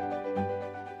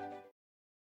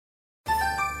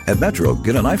 At Metro,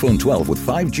 get an iPhone 12 with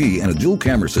 5G and a dual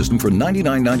camera system for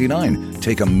 $99.99.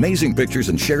 Take amazing pictures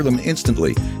and share them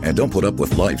instantly. And don't put up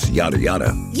with life's yada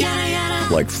yada. Yada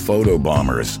yada. Like photo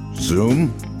bombers.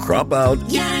 Zoom, crop out,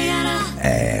 Yada yada.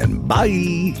 and bye.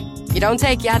 You don't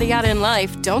take yada yada in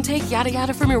life, don't take yada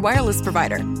yada from your wireless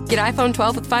provider. Get iPhone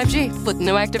 12 with 5G with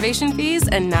no activation fees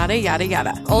and nada yada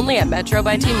yada. Only at Metro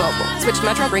by T-Mobile. Switch to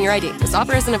Metro, bring your ID. This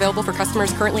offer isn't available for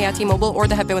customers currently at T-Mobile or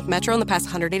that have been with Metro in the past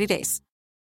 180 days.